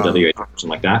FDA or the WHO or something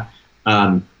like that.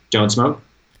 Don't smoke.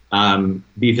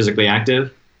 Be physically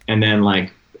active, and then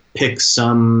like pick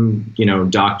some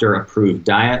doctor approved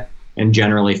diet and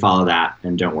generally follow that,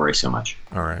 and don't worry so much.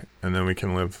 All right, and then we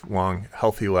can live long,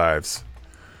 healthy lives.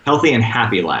 Healthy and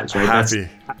happy lives, right? Happy.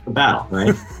 That's the battle,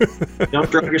 right? Don't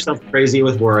drive yourself crazy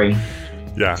with worry.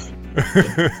 Yeah.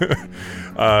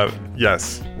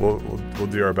 Yes, we'll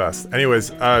do our best.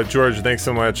 Anyways, George, thanks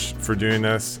so much for doing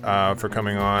this, for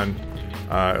coming on.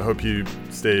 I hope you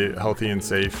stay healthy and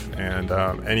safe. And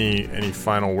any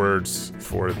final words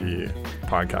for the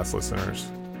podcast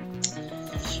listeners?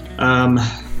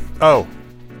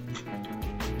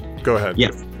 Go ahead.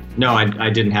 Yeah. No, I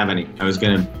didn't have any. I was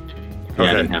gonna. Okay.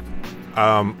 I didn't have.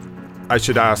 I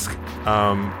should ask.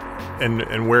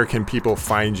 And where can people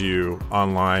find you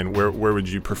online? Where would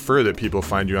you prefer that people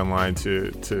find you online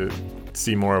to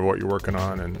see more of what you're working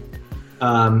on? And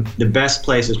the best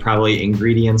place is probably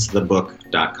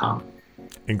ingredientsthebook.com.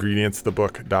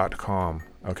 Ingredientsthebook.com.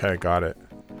 Okay, got it.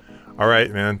 All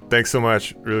right, man. Thanks so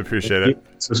much. Really appreciate it.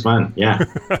 This was fun. Yeah.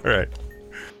 All right.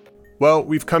 Well,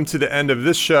 we've come to the end of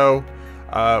this show.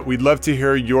 We'd love to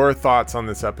hear your thoughts on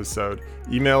this episode.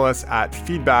 Email us at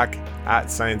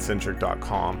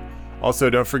feedback@sciencecentric.com.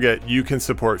 Also, don't forget, you can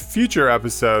support future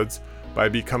episodes by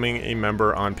becoming a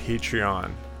member on Patreon.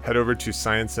 Head over to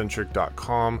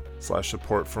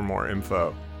sciencecentric.com/support for more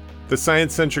info. The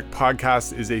Science Centric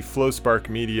podcast is a FlowSpark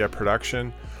Media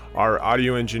production. Our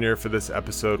audio engineer for this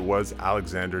episode was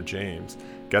Alexander James.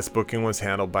 Guest booking was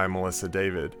handled by Melissa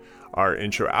David. Our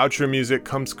intro-outro music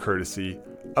comes courtesy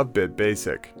of Bit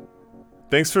Basic.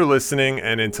 Thanks for listening,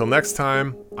 and until next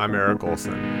time, I'm Eric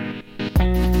Olson.